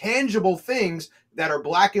ingredients, tangible things that are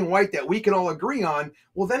black and white that we can all agree on,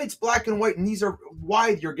 well, then it's black and white, and these are why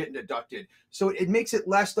you're getting deducted. So it makes it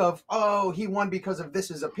less of, oh, he won because of this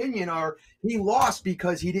his opinion, or he lost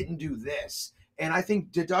because he didn't do this. And I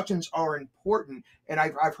think deductions are important. And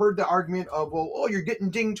I've heard the argument of, well, oh, you're getting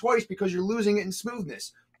dinged twice because you're losing it in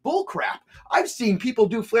smoothness. Bull crap. I've seen people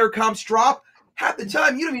do flair comps drop. Half the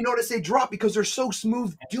time, you don't even notice they drop because they're so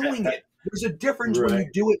smooth doing it. There's a difference when you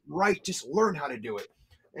do it right. Just learn how to do it.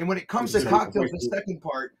 And when it comes to cocktails, the second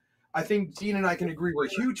part, I think Dean and I can agree we're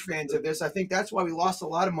huge fans of this. I think that's why we lost a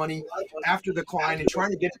lot of money after the decline and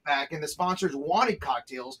trying to get it back. And the sponsors wanted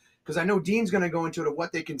cocktails, because I know Dean's going to go into it of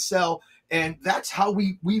what they can sell. And that's how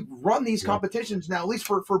we run these competitions now, at least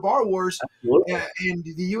for Bar Wars and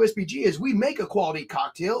the USBG, is we make a quality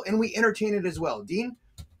cocktail and we entertain it as well. Dean?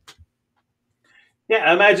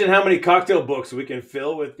 Yeah, imagine how many cocktail books we can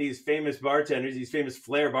fill with these famous bartenders, these famous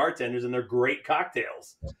flair bartenders, and their great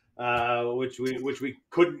cocktails, which we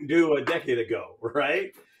couldn't do a decade ago,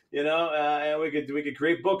 right? And we could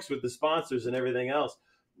create books with the sponsors and everything else.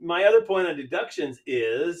 My other point on deductions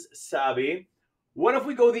is, Sabi, what if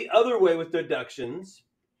we go the other way with deductions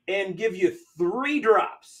and give you 3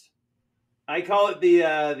 drops? I call it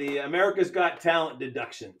the America's Got Talent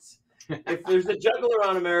deductions. If there's a juggler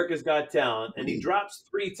on America's Got Talent and he drops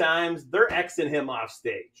 3 times, they're Xing him off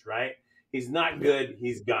stage, right? He's not good.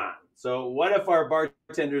 He's gone. So what if our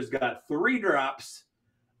bartenders got 3 drops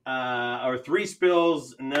or 3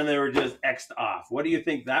 spills, and then they were just X'd off? What do you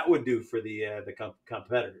think that would do for the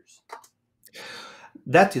competitors?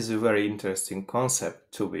 That is a very interesting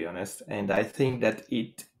concept, to be honest. And I think that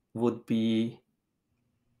it would be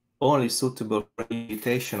only suitable for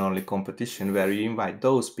invitation-only competition, where you invite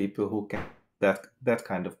those people who can that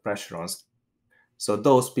kind of pressure on. So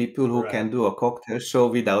those people who can do a cocktail show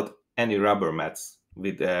without any rubber mats,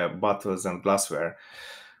 with bottles and glassware.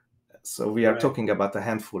 So we are talking about a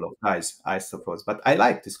handful of guys, I suppose. But I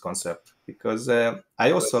like this concept, because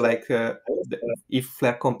I also like if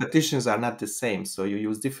flair competitions are not the same. So you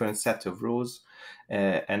use different set of rules,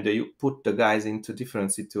 and you put the guys into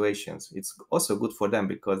different situations. It's also good for them,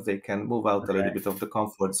 because they can move out a little bit of the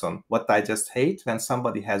comfort zone. What I just hate, when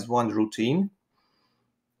somebody has one routine,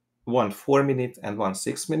 one 4-minute and one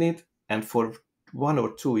 6-minute, and for 1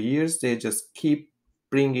 or 2 years they just keep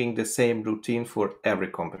bringing the same routine for every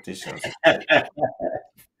competition.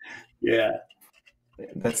 Yeah,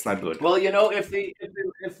 that's not good. Well, if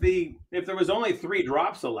there was only 3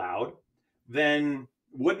 drops allowed, then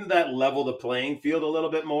wouldn't that level the playing field a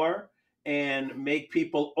little bit more and make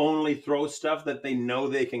people only throw stuff that they know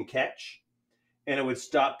they can catch? And it would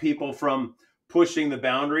stop people from pushing the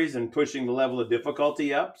boundaries and pushing the level of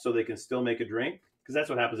difficulty up so they can still make a drink, because that's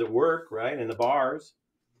what happens at work, right? In the bars.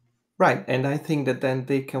 Right, and I think that then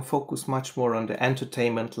they can focus much more on the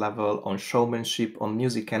entertainment level, on showmanship, on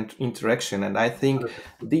music and interaction. And I think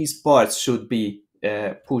these parts should be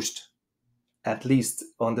pushed at least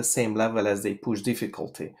on the same level as they push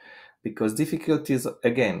difficulty, because difficulty is,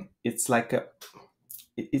 again, it's like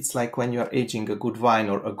when you are aging a good wine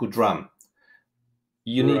or a good rum.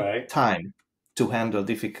 You need time to handle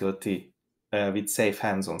difficulty with safe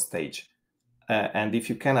hands on stage, and if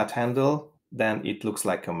you cannot handle, then it looks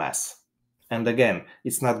like a mess. And again,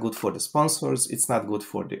 it's not good for the sponsors, it's not good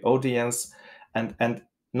for the audience, and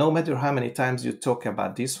no matter how many times you talk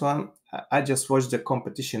about this one, I just watched the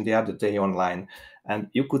competition the other day online, and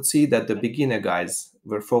you could see that the beginner guys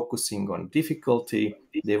were focusing on difficulty.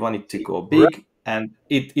 They wanted to go big, and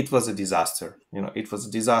it was a disaster. It was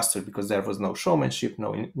a disaster because there was no showmanship,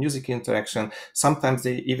 no music interaction. Sometimes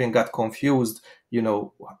they even got confused,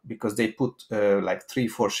 because they put like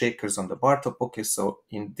 3-4 shakers on the bar top. Okay, so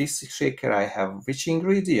in this shaker I have which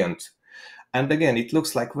ingredient? And again, it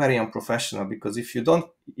looks like very unprofessional, because if you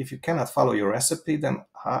cannot follow your recipe, then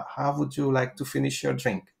how would you like to finish your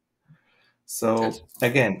drink? So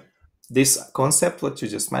again, this concept, what you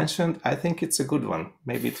just mentioned, I think it's a good one.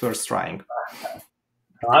 Maybe it's worth trying.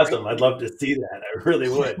 Awesome. I'd love to see that. I really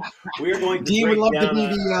would. We're going to Dean would break love to down be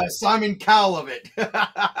the Simon Cowell of it.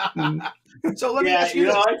 So let me ask you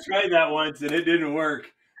this. I tried that once and it didn't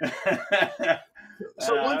work.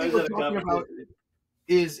 So one thing we're talking about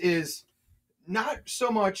is not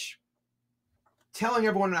so much telling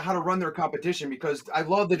everyone how to run their competition, because I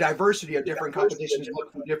love the diversity of different competitions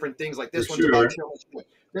look for different things. Like this one's about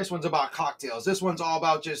showmanship, this one's about cocktails, this one's all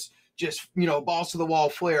about just balls to the wall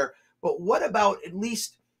flair. But what about at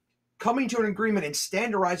least coming to an agreement and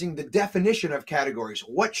standardizing the definition of categories,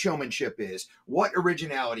 what showmanship is, what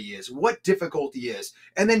originality is, what difficulty is,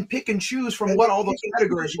 and then pick and choose from what all those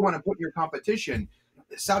categories you want to put in your competition.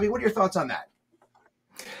 Sabi, what are your thoughts on that?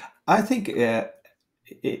 I think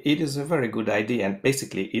it is a very good idea, and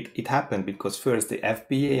basically it happened because first the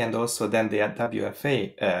FBA and also then the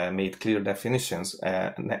WFA made clear definitions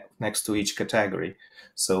next to each category.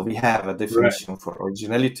 So we have a definition for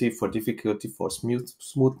originality, for difficulty, for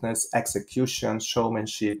smoothness, execution,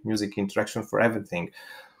 showmanship, music interaction, for everything.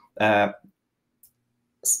 The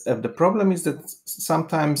problem is that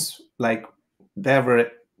sometimes, like there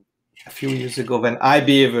were a few years ago when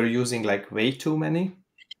IBA were using like way too many,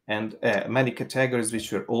 and many categories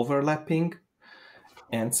which were overlapping.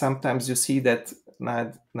 And sometimes you see that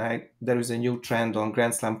now there is a new trend on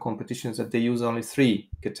Grand Slam competitions that they use only 3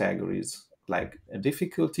 categories, like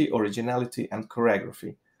difficulty, originality, and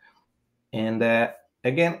choreography. And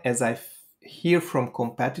again, as I hear from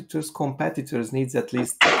competitors needs at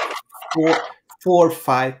least 4 or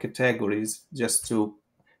 5 categories just to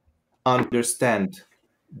understand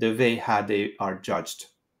the way how they are judged.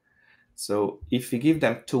 So if we give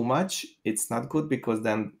them too much, it's not good, because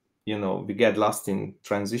then we get lost in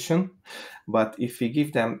transition. But if we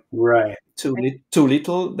give them too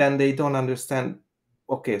little, then they don't understand.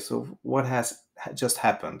 Okay, so what has just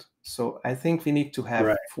happened? So I think we need to have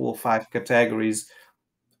 4 or 5 categories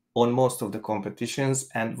on most of the competitions,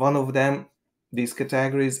 and one of them, these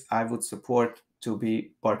categories, I would support to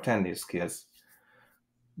be bartender skills.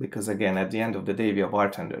 Because again, at the end of the day, we are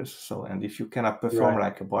bartenders. So, and if you cannot perform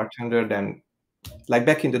like a bartender, then like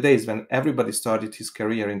back in the days when everybody started his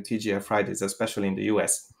career in TGI Fridays, especially in the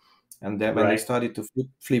US, and then when they started to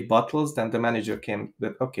flip bottles, then the manager came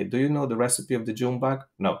that, okay, do you know the recipe of the June bug?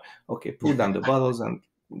 No. Okay, pull down the bottles and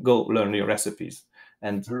go learn your recipes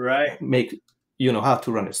and make, how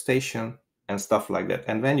to run a station and stuff like that.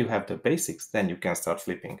 And when you have the basics, then you can start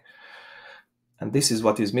flipping. And this is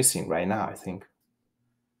what is missing right now, I think.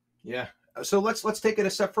 Yeah. So let's take it a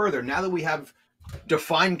step further. Now that we have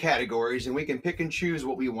defined categories and we can pick and choose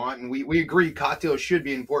what we want, and we agree cocktails should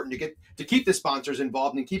be important to keep the sponsors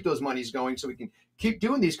involved and keep those monies going so we can keep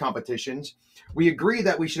doing these competitions. We agree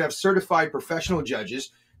that we should have certified professional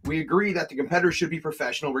judges. We agree that the competitors should be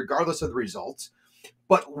professional regardless of the results.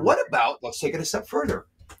 But what about, let's take it a step further,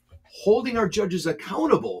 holding our judges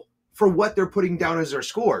accountable for what they're putting down as their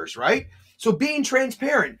scores, right? So being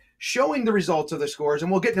transparent, showing the results of the scores,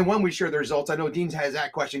 and we'll get into when we share the results. I know Dean has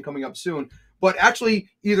that question coming up soon, but actually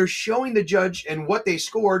either showing the judge and what they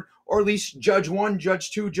scored, or at least judge 1,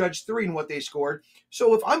 judge 2, judge 3 and what they scored.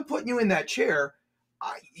 So if I'm putting you in that chair,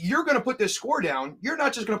 you're going to put this score down. You're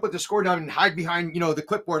not just going to put the score down and hide behind, the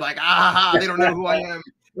clipboard like, they don't know who I am,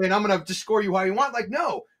 and I'm going to just score you how you want. Like,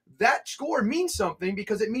 no, that score means something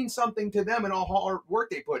because it means something to them and all hard work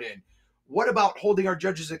they put in. What about holding our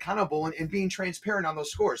judges accountable and being transparent on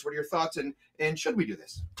those scores? What are your thoughts? And should we do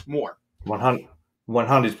this more? 100%.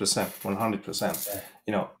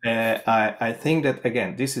 I think that,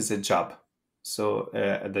 again, this is a job. So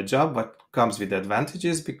the job what comes with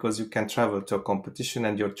advantages, because you can travel to a competition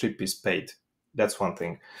and your trip is paid. That's one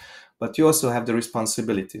thing. But you also have the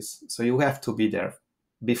responsibilities. So you have to be there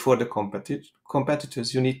before the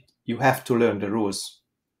competitors. You have to learn the rules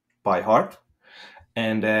by heart.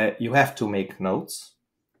 And you have to make notes,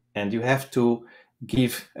 and you have to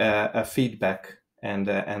give a feedback, and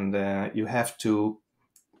you have to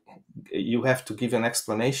give an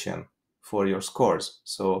explanation for your scores.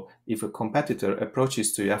 So if a competitor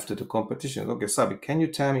approaches to you after the competition, okay, Sabi, can you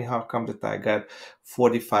tell me how come that I got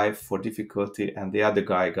 45 for difficulty and the other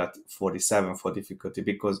guy got 47 for difficulty?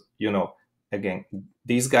 Because again,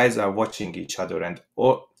 these guys are watching each other, and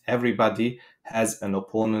everybody has an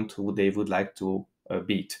opponent who they would like to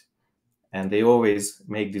beat, and they always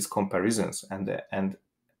make these comparisons, and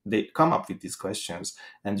they come up with these questions.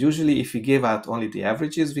 And usually, if we give out only the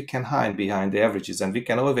averages, we can hide behind the averages, and we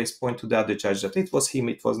can always point to the other judge that it was him,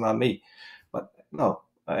 it was not me. But no,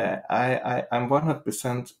 I'm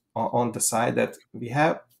 100% on the side that we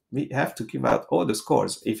have to give out all the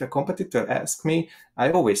scores. If a competitor asks me,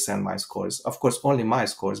 I always send my scores. Of course, only my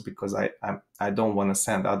scores, because I don't want to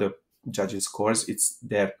send other judges' scores. It's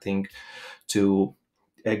their thing to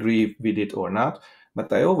agree with it or not.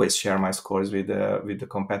 But I always share my scores with the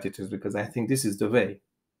competitors, because I think this is the way.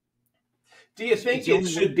 Do you think it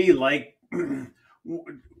should be like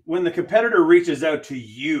when the competitor reaches out to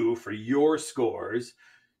you for your scores?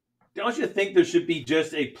 Don't you think there should be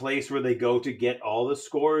just a place where they go to get all the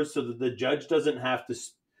scores, so that the judge doesn't have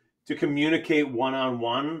to communicate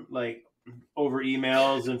one-on-one, like over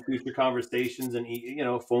emails and future conversations and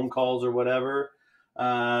phone calls or whatever?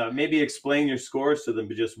 Maybe explain your scores to them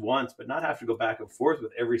just once, but not have to go back and forth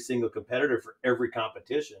with every single competitor for every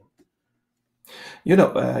competition.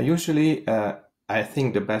 Usually I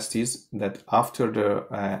think the best is that after the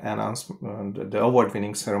announcement, the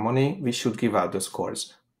award-winning ceremony, we should give out the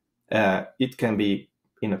scores. It can be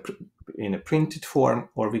in a printed form,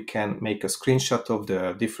 or we can make a screenshot of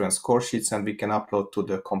the different score sheets and we can upload to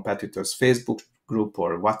the competitors' Facebook group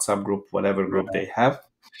or WhatsApp group, whatever group they have,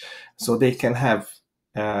 so they can have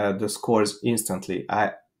the scores instantly.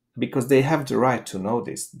 Because they have the right to know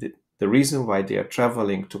this. The reason why they are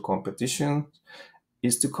traveling to competition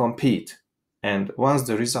is to compete. And once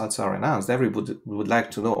the results are announced, everybody would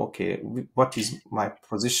like to know, okay, what is my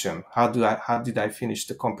position? How did I finish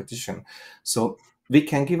the competition? So we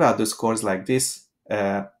can give out the scores like this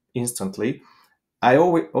instantly. I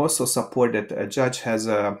always also support that a judge has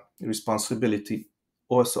a responsibility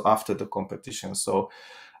also after the competition. So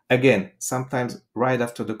again, sometimes right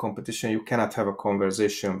after the competition, you cannot have a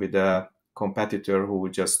conversation with a competitor who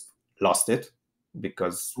just lost it,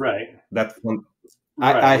 because that one,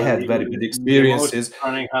 I had very good experiences.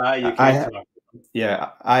 I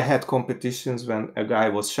had competitions when a guy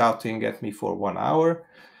was shouting at me for 1 hour.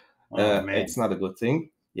 It's not a good thing.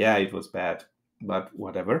 Yeah, it was bad, but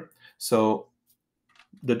whatever. So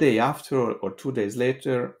the day after or 2 days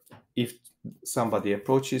later, if somebody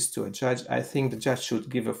approaches to a judge, I think the judge should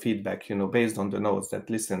give a feedback, based on the notes, that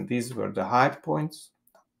listen, these were the high points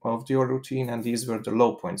of your routine and these were the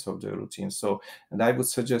low points of the routine. So, and I would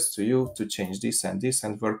suggest to you to change this and this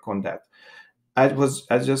and work on that. I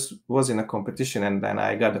just was in a competition, and then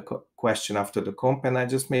I got a question after the comp, and I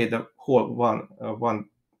just made a whole one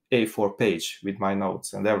A4 page with my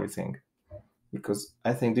notes and everything, because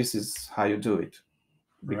I think this is how you do it,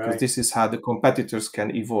 because this is how the competitors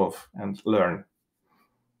can evolve and learn.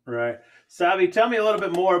 Right. Sabi, tell me a little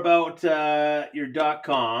bit more about your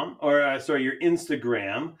 .com, or sorry, your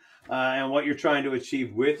Instagram, and what you're trying to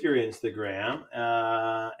achieve with your Instagram,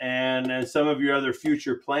 and some of your other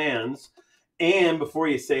future plans. And before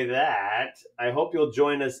you say that, I hope you'll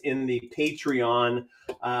join us in the Patreon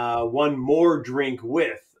One More Drink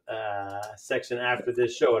With section after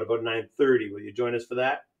this show at about 9:30. Will you join us for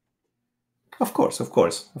that? Of course.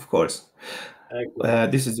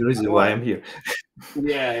 This is the reason why I'm here.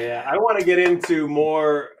 Yeah. I want to get into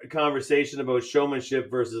more conversation about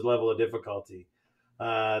showmanship versus level of difficulty.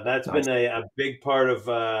 That's been a big part of,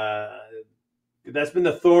 that's been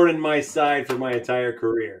the thorn in my side for my entire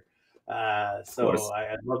career. So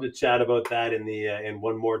I'd love to chat about that in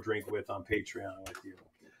One More Drink With on Patreon with you.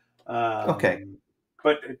 Okay.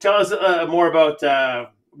 But tell us more about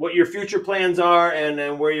what your future plans are,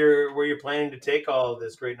 and where you're planning to take all of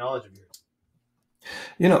this great knowledge of yours.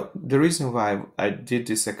 The reason why I did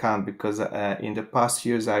this account, because in the past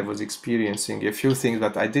years I was experiencing a few things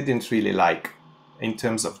that I didn't really like in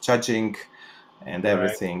terms of judging and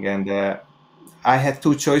everything. And I had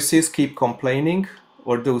two choices: keep complaining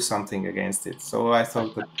or do something against it. So I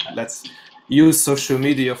thought that let's use social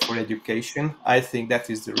media for education. I think that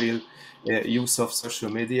is the real use of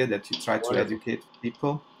social media, that you try to educate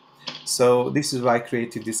people. So this is why I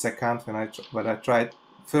created this account. When I tried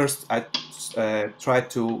first, I tried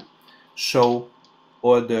to show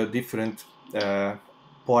all the different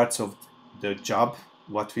parts of the job,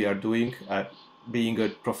 what we are doing. Being a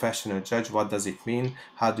professional judge, what does it mean?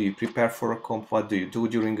 How do you prepare for a comp? What do you do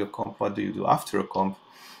during a comp? What do you do after a comp?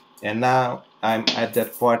 And now I'm at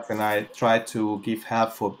that part when I try to give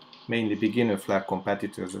help for mainly beginner flag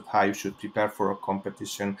competitors of how you should prepare for a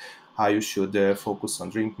competition, how you should focus on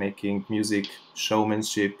drink making, music,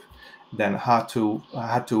 showmanship, then how to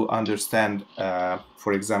understand,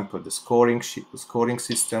 for example, the scoring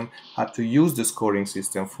system, how to use the scoring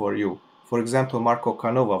system for you. For example, Marco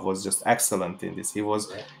Canova was just excellent in this. He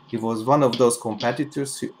was one of those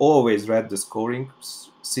competitors who always read the scoring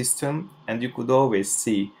system, and you could always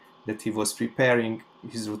see that he was preparing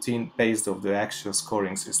his routine based on the actual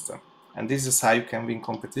scoring system. And this is how you can win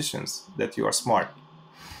competitions, that you are smart.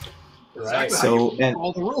 Exactly. So, and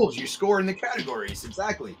all the rules, you score in the categories.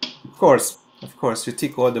 Exactly. Of course, you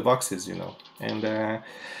tick all the boxes, you know. And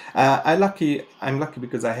I'm lucky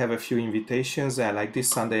because I have a few invitations. Like this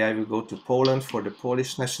Sunday, I will go to Poland for the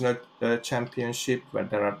Polish National Championship, where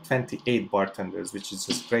there are 28 bartenders, which is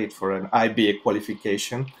just great for an IBA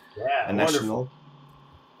qualification. Yeah, a wonderful. national.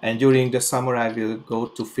 And during the summer, I will go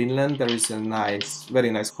to Finland. There is a very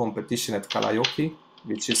nice competition at Kalajoki,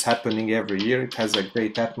 which is happening every year. It has a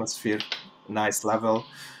great atmosphere, nice level,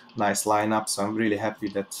 nice lineup. So I'm really happy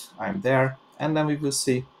that I'm there. And then we will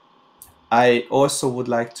see. I also would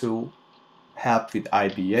like to help with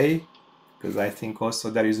IBA, because I think also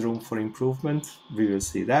there is room for improvement. We will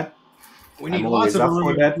see that. We need I'm lots always of up room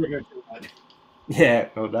for that. improvement. Yeah,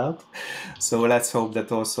 no doubt. So let's hope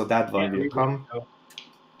that also that one will come.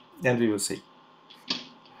 And we will see.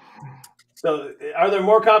 So, are there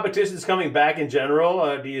more competitions coming back in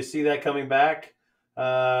general? Do you see that coming back?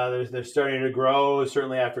 They're starting to grow,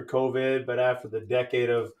 certainly after COVID, but after the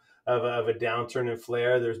decade of a downturn in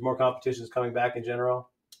flair, there's more competitions coming back in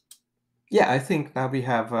general. Yeah, I think now we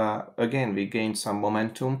have again we gained some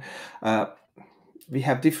momentum. We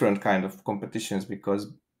have different kind of competitions,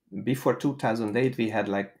 because before 2008 we had,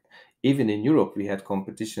 like, even in Europe we had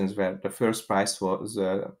competitions where the first prize was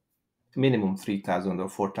minimum 3,000 or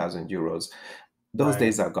 4,000 euros. Those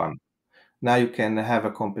days are gone. Now you can have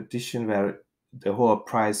a competition where the whole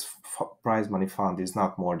prize money fund is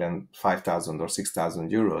not more than 5,000 or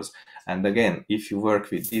 6,000 euros. And again, if you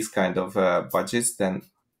work with these kind of budgets, then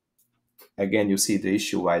again you see the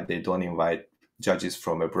issue why they don't invite judges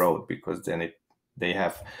from abroad, because then they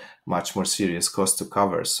have much more serious cost to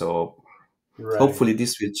cover. So hopefully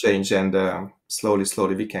this will change, and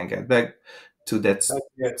slowly we can get back to that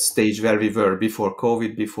stage where we were before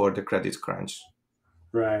COVID, before the credit crunch.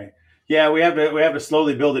 Right. Yeah, we have to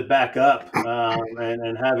slowly build it back up,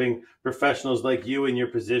 and having professionals like you in your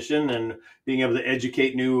position and being able to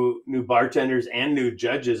educate new bartenders and new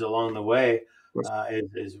judges along the way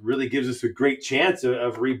is really gives us a great chance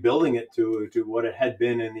of rebuilding it to what it had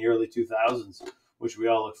been in the early 2000s, which we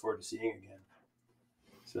all look forward to seeing again.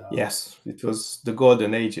 So. Yes, it was the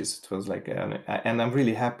golden ages. It was like, and I'm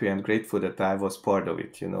really happy and grateful that I was part of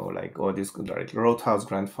it. You know, like all these like Roadhouse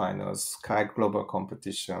Grand Finals, Sky Global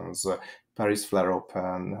competitions, Paris Flair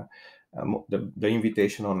Open, the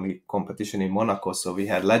invitation only competition in Monaco. So we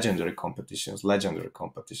had legendary competitions,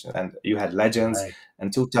 and you had legends. Right.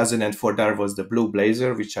 And 2004 there was the Blue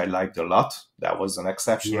Blazer, which I liked a lot. That was an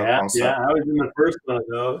exceptional concept. Yeah, I was in the first one of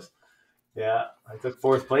those. Yeah, I took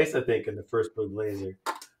fourth place, I think, in the first Blue Blazer.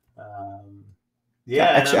 Actually,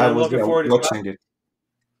 and I was looking forward to watching it.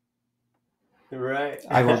 Right,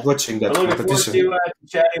 I was watching that I'm looking competition. forward to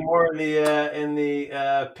chatting more in the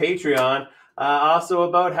Patreon, also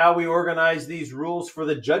about how we organize these rules for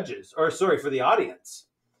the judges, or sorry, for the audience.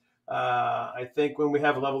 I think when we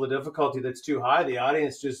have a level of difficulty that's too high, the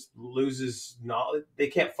audience just loses knowledge. They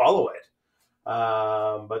can't follow it.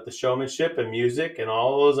 But the showmanship and music and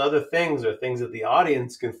all those other things are things that the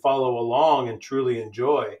audience can follow along and truly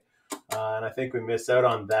enjoy. And I think we miss out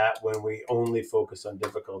on that when we only focus on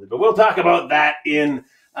difficulty. But we'll talk about that in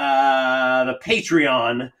the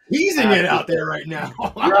Patreon. Teasing it out there right now.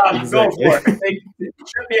 Rob, exactly. Go for it.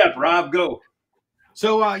 Trip me up, Rob. Go.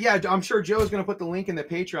 So, yeah, I'm sure Joe's going to put the link in the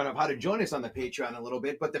Patreon of how to join us on the Patreon a little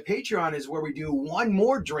bit. But the Patreon is where we do one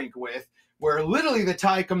more drink with, where literally the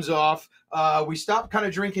tie comes off. We stop kind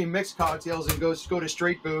of drinking mixed cocktails and go to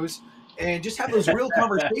straight booze and just have those real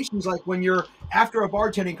conversations, like when you're after a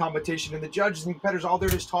bartending competition and the judges and competitors all there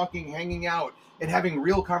just talking, hanging out, and having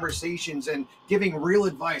real conversations and giving real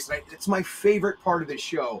advice. It's my favorite part of this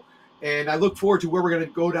show. And I look forward to where we're going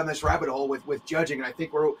to go down this rabbit hole with judging. And I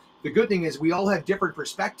think the good thing is we all have different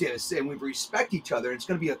perspectives and we respect each other. It's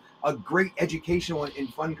going to be a great educational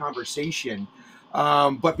and fun conversation.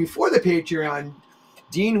 But before the Patreon,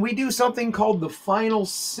 Dean, we do something called the final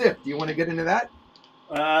sip. Do you want to get into that?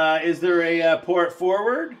 Is there a pour it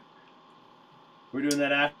forward? We're doing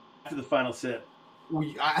that after the final sip.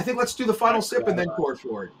 I think let's do the final sip and then pour it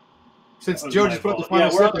forward. Since Joe just put up the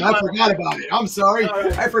final sip and I forgot about it. I'm sorry.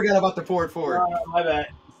 Right. I forgot about the pour it forward. My bad.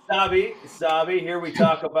 Sabi, here we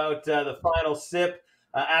talk about the final sip.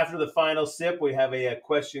 After the final sip, we have a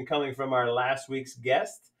question coming from our last week's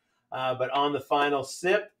guest. But on the final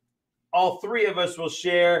sip, all three of us will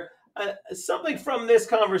share something from this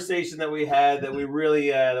conversation that we had that we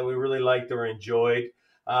really liked or enjoyed.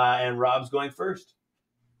 And Rob's going first.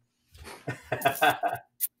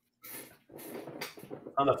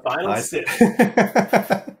 On the final sip.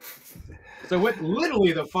 So with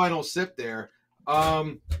literally the final sip there,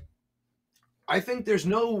 I think there's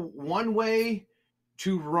no one way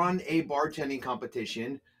to run a bartending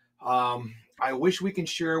competition. I wish we can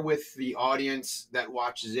share with the audience that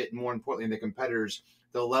watches it, and more importantly, the competitors,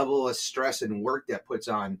 the level of stress and work that puts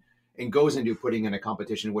on and goes into putting in a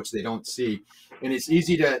competition, which they don't see. And it's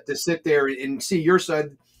easy to sit there and see your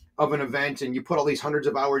side of an event, and you put all these hundreds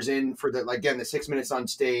of hours in for the 6 minutes on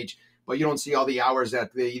stage, but you don't see all the hours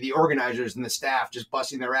that the organizers and the staff just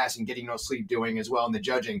busting their ass and getting no sleep doing as well in the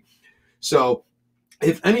judging. So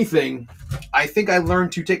if anything, I think I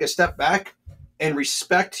learned to take a step back and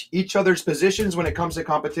respect each other's positions when it comes to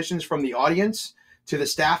competitions, from the audience to the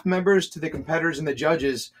staff members to the competitors and the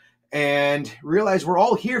judges, and realize we're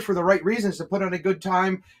all here for the right reasons, to put on a good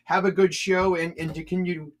time, have a good show, and to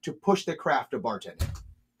continue to push the craft of bartending.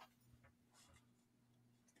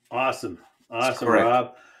 Awesome,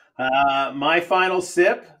 Rob. My final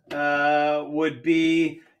sip would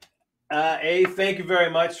be thank you very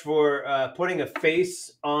much for putting a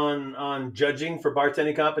face on judging for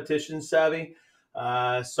bartending competitions, Savvy.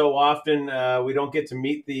 So often we don't get to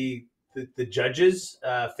meet the judges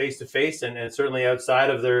face to face, and certainly outside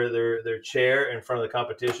of their chair in front of the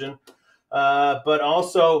competition, but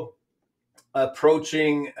also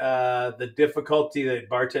approaching the difficulty that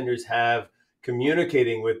bartenders have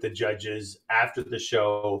communicating with the judges after the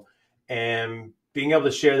show, and being able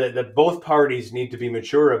to share that both parties need to be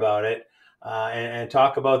mature about it, and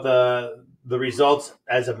talk about the results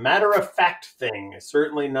as a matter of fact thing.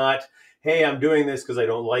 Certainly not, hey, I'm doing this because I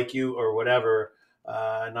don't like you or whatever.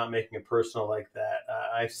 Not making it personal like that.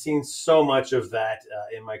 I've seen so much of that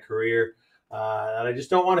in my career, and I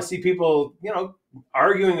just don't want to see people,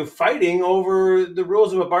 arguing and fighting over the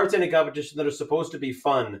rules of a bartending competition that are supposed to be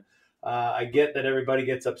fun. I get that everybody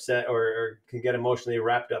gets upset or can get emotionally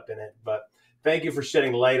wrapped up in it, but thank you for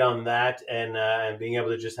shedding light on that and being able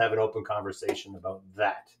to just have an open conversation about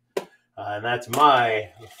that. And that's my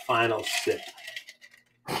final sip.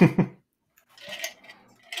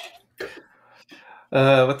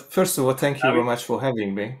 But first of all, thank you very much for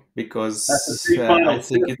having me, because I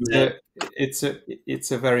think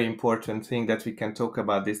it's a very important thing that we can talk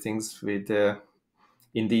about these things with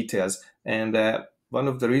in details. And one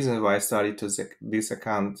of the reasons why I started this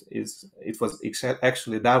account is it was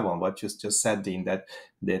actually that one what you just said, Dean, that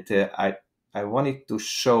I wanted to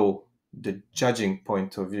show the judging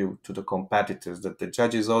point of view to the competitors, that the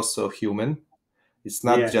judge is also human. It's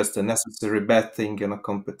not just a necessary bad thing in a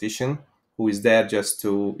competition, who is there just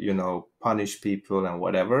to, punish people and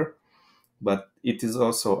whatever. But it is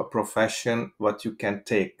also a profession what you can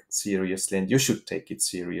take seriously, and you should take it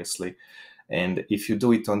seriously. And if you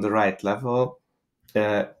do it on the right level,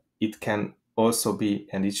 it can also be,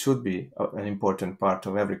 and it should be, an important part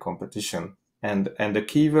of every competition. And the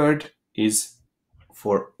key word is,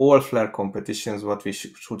 for all flair competitions, what we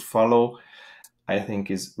should follow, I think,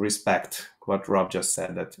 is respect. What Rob just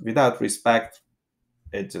said, that without respect,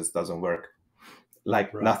 it just doesn't work.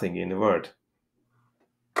 Like nothing in the world.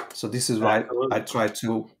 So this is why I try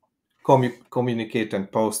to communicate and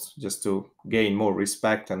post, just to gain more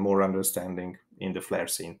respect and more understanding in the flair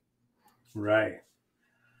scene. Right.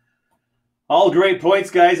 All great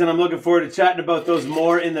points, guys, and I'm looking forward to chatting about those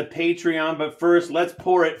more in the Patreon. But first, let's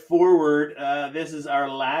pour it forward. This is our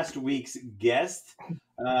last week's guest,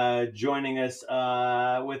 joining us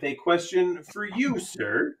with a question for you,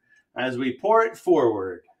 sir, as we pour it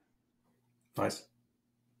forward. Nice.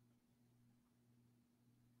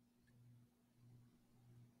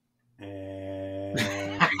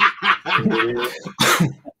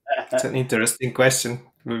 It's an interesting question.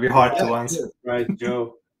 It will be hard to answer. Right,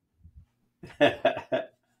 Joe.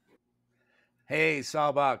 Hey,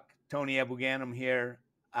 Szabolcs, Tony Abuganam here.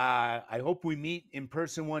 I hope we meet in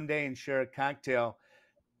person one day and share a cocktail.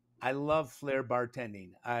 I love flair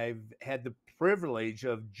bartending. I've had the privilege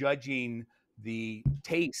of judging the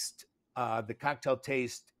cocktail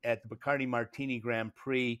taste at the Bacardi Martini Grand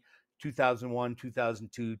Prix 2001,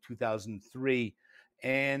 2002, 2003.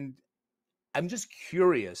 And I'm just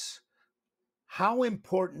curious, how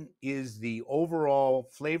important is the overall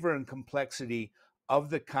flavor and complexity of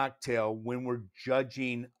the cocktail when we're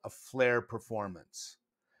judging a flair performance?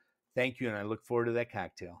 Thank you, and I look forward to that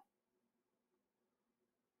cocktail.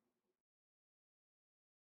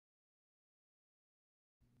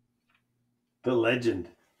 The legend.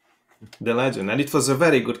 the legend. And it was a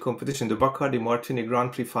very good competition. The Bacardi Martini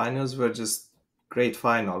Grand Prix finals were just great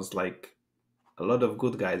finals. Like a lot of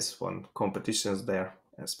good guys won competitions there,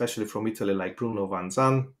 especially from Italy, like Bruno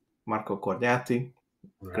Vanzan, Marco Cordiati,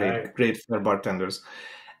 Right. great fair bartenders.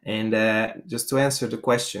 And just to answer the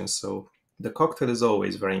question, so the cocktail is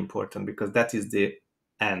always very important because that is the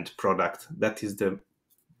end product. That is the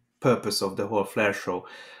purpose of the whole flair show.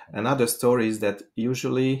 Another story is that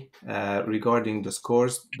usually regarding the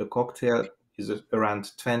scores, the cocktail is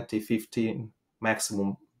around 20, 15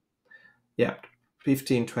 maximum. Yeah,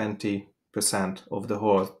 15, 20% of the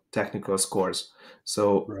whole technical scores.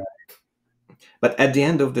 So, Right. but at the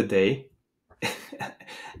end of the day,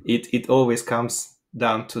 it always comes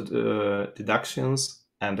down to the deductions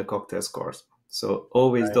and the cocktail scores. So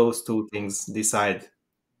always Right. those two things decide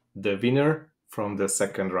the winner from the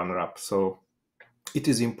second runner-up. So it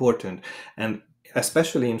is important, and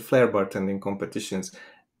especially in flair bartending competitions,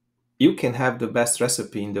 you can have the best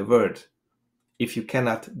recipe in the world if you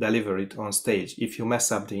cannot deliver it on stage, if you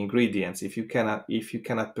mess up the ingredients, if you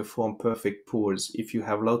cannot perform perfect pours, if you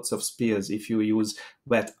have lots of spills, if you use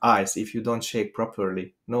wet ice, if you don't shake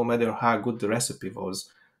properly, no matter how good the recipe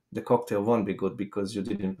was, the cocktail won't be good because you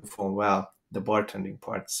didn't perform well the bartending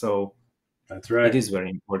part. So That's right. it is very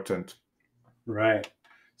important. Right.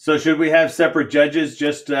 So should we have separate judges,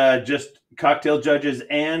 just cocktail judges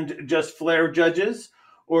and just flair judges,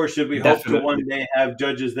 or should we hope to one Definitely. day have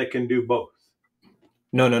judges that can do both?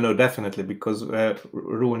 No, definitely, because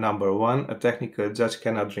rule number one, a technical judge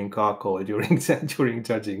cannot drink alcohol during during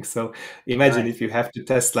judging. So imagine Nice. if you have to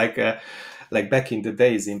test like back in the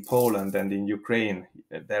days in Poland and in Ukraine,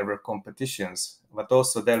 there were competitions, but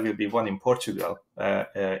also there will be one in Portugal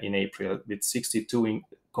in April with 62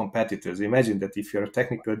 competitors. Imagine that if you're a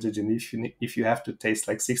technical judge and if you have to taste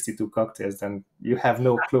like 62 cocktails, then you have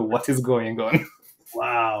no clue what is going on.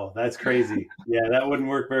 Wow, that's crazy. Yeah, that wouldn't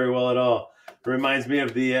work very well at all. It reminds me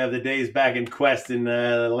of the days back in Quest in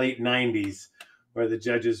the late '90s, where the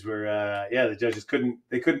judges were the judges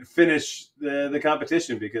couldn't finish the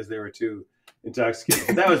competition because they were too intoxicated.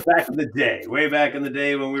 But that was back in the day, way back in the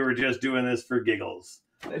day when we were just doing this for giggles.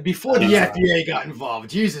 Before the FDA got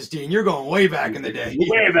involved. Jesus, Dean, you're going way back in the day.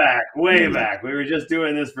 Way back. We were just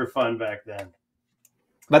doing this for fun back then.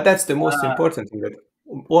 But that's the most important thing, that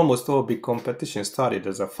almost all big competitions started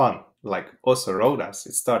as a fun. Like also Rodas,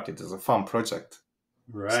 it started as a fun project.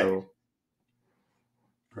 Right. So,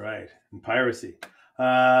 right. And piracy.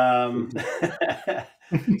 So,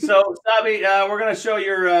 Sabi, we're going to show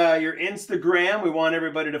your Instagram. We want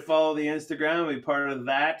everybody to follow the Instagram, be part of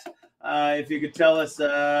that. If you could tell us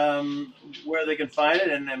where they can find it,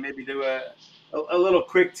 and then maybe do a little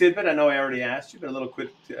quick tidbit. I know I already asked you, but a little quick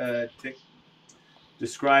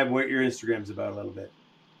describe what your Instagram's about a little bit.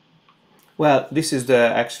 well, this is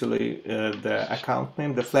actually the account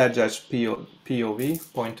name, the Flair Judge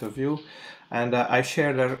POV, point of view, and I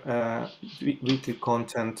share the weekly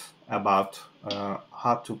content about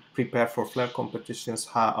how to prepare for flair competitions,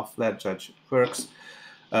 how a flair judge works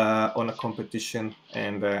on a competition,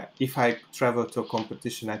 and if I travel to a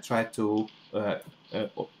competition, I try to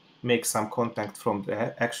make some contact from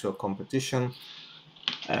the actual competition.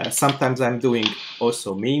 Sometimes I'm doing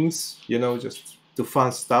also memes, just to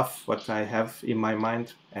fun stuff what I have in my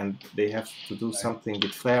mind, and they have to do something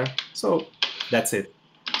with flair. So that's it.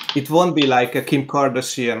 It won't be like a Kim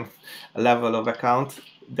Kardashian level of account.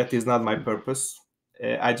 That is not my purpose.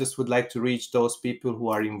 I just would like to reach those people who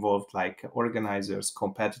are involved, like organizers,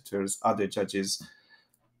 competitors, other judges.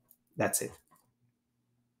 That's it.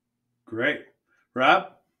 Great.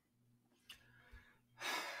 Rob?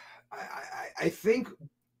 I think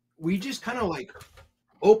we just kind of like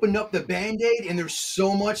opened up the Band-Aid, and there's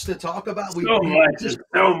so much to talk about. So much.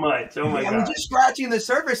 Oh my God. We're just scratching the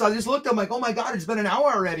surface. I just looked, I'm like, oh my God, it's been an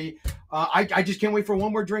hour already. I just can't wait for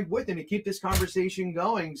one more drink with him to keep this conversation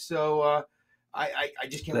going. So I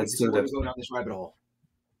just can't wait to see where we go down this rabbit hole.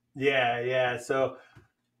 Yeah. So,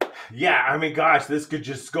 yeah, I mean, gosh, this could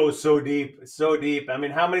just go so deep. I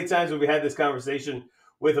mean, how many times have we had this conversation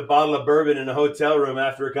with a bottle of bourbon in a hotel room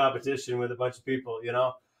after a competition with a bunch of people,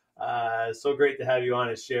 So great to have you on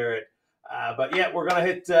and share it. But yeah, we're going to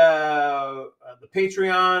hit the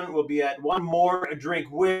Patreon. We'll be at one more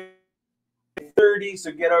drink with 30.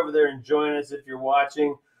 So get over there and join us if you're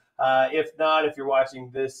watching. If not, if you're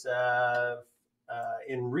watching this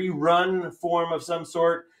in rerun form of some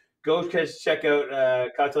sort, go check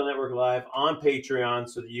out Cocktail Network Live on Patreon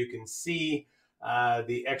so that you can see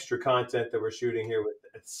the extra content that we're shooting here with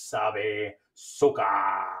Sabe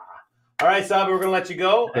Soka. All right, Sabe, we're going to let you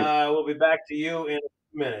go. We'll be back to you in a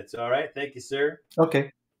few minutes. All right. Thank you, sir.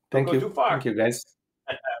 Okay. Thank Don't you. go too far. Thank you, guys.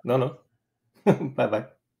 No. Bye-bye.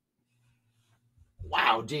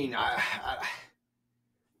 Wow, Dean. I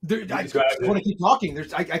just described want to it. keep talking.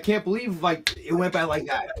 I can't believe like it went by like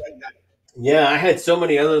that. Yeah, I had so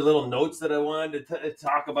many other little notes that I wanted to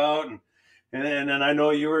talk about, and then I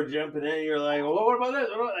know you were jumping in. You're like, well, what about this?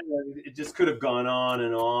 It just could have gone on,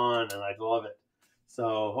 and I love it.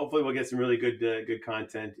 So hopefully we'll get some really good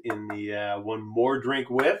content in the one more drink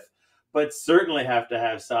with, but certainly have to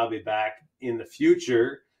have Sabi back in the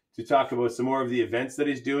future to talk about some more of the events that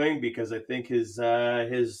he's doing, because I think his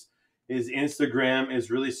Instagram is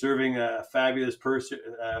really serving a fabulous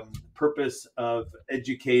purpose of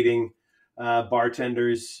educating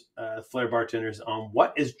bartenders, flair bartenders, on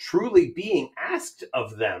what is truly being asked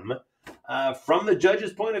of them from the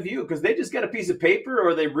judge's point of view, because they just get a piece of paper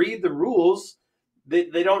or they read the rules.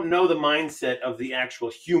 They don't know the mindset of the actual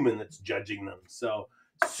human that's judging them. So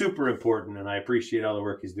super important, and I appreciate all the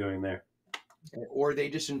work he's doing there. Or they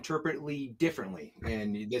just interpret differently.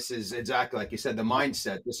 And this is exactly like you said, the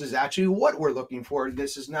mindset. This is actually what we're looking for.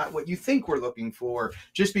 This is not what you think we're looking for.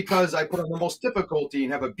 Just because I put on the most difficulty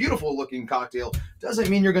and have a beautiful looking cocktail doesn't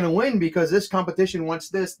mean you're going to win, because this competition wants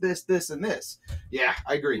this, and this. Yeah,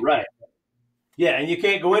 I agree. Right. Yeah, and you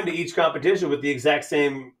can't go into each competition with the exact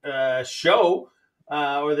same show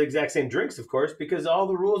or the exact same drinks, of course, because all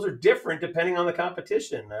the rules are different depending on the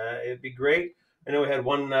competition. It'd be great. I know we had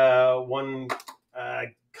one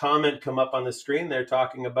comment come up on the screen. They're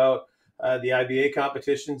talking about the IBA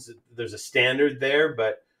competitions. There's a standard there,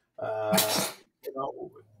 but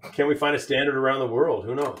can we find a standard around the world?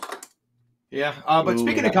 Who knows? Yeah, but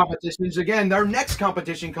speaking of competitions, again, our next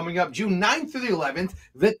competition coming up June 9th through the 11th,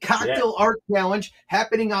 the Cocktail Art Challenge,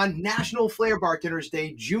 happening on National Flair Bartenders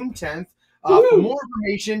Day, June 10th. For more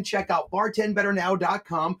information, check out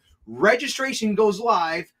bartendbetternow.com. Registration goes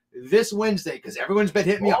live this Wednesday, because everyone's been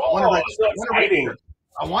hitting me up.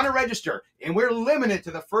 I want to register. And we're limited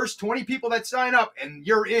to the first 20 people that sign up, and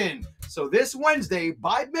you're in. So this Wednesday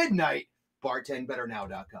by midnight,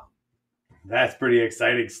 bartendbetternow.com. That's pretty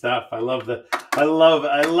exciting stuff. I love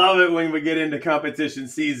it when we get into competition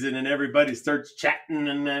season and everybody starts chatting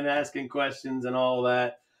and then asking questions and all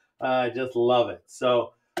that. I just love it.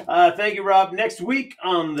 So thank you, Rob. Next week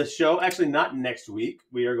on the show, actually not next week,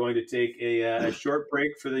 we are going to take a short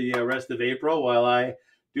break for the rest of April while I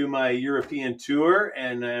do my European tour,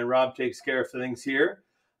 and Rob takes care of things here.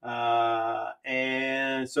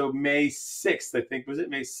 And so May 6th, I think, was it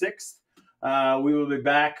May 6th? We will be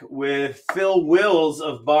back with Phil Wills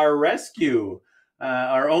of Bar Rescue,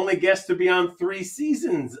 our only guest to be on 3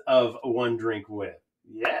 seasons of One Drink With.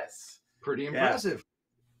 Yes. Pretty impressive.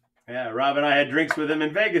 Yeah, Rob and I had drinks with him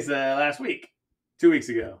in Vegas last week, 2 weeks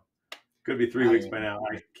ago. Could be 3 weeks by now.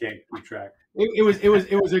 I can't keep track. It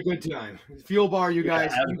was a good time. Fuel Bar, you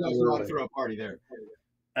guys know how to throw a party there.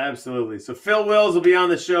 Absolutely. So Phil Wills will be on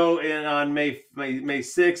the show on May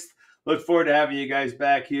 6th. Look forward to having you guys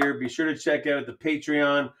back here. Be sure to check out the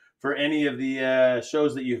Patreon for any of the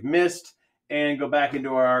shows that you've missed, and go back into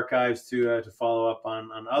our archives to follow up on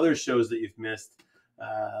other shows that you've missed.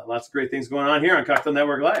 Lots of great things going on here on Cocktail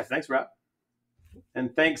Network Live. Thanks, Rob.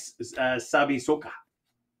 And thanks, Sabi Soka.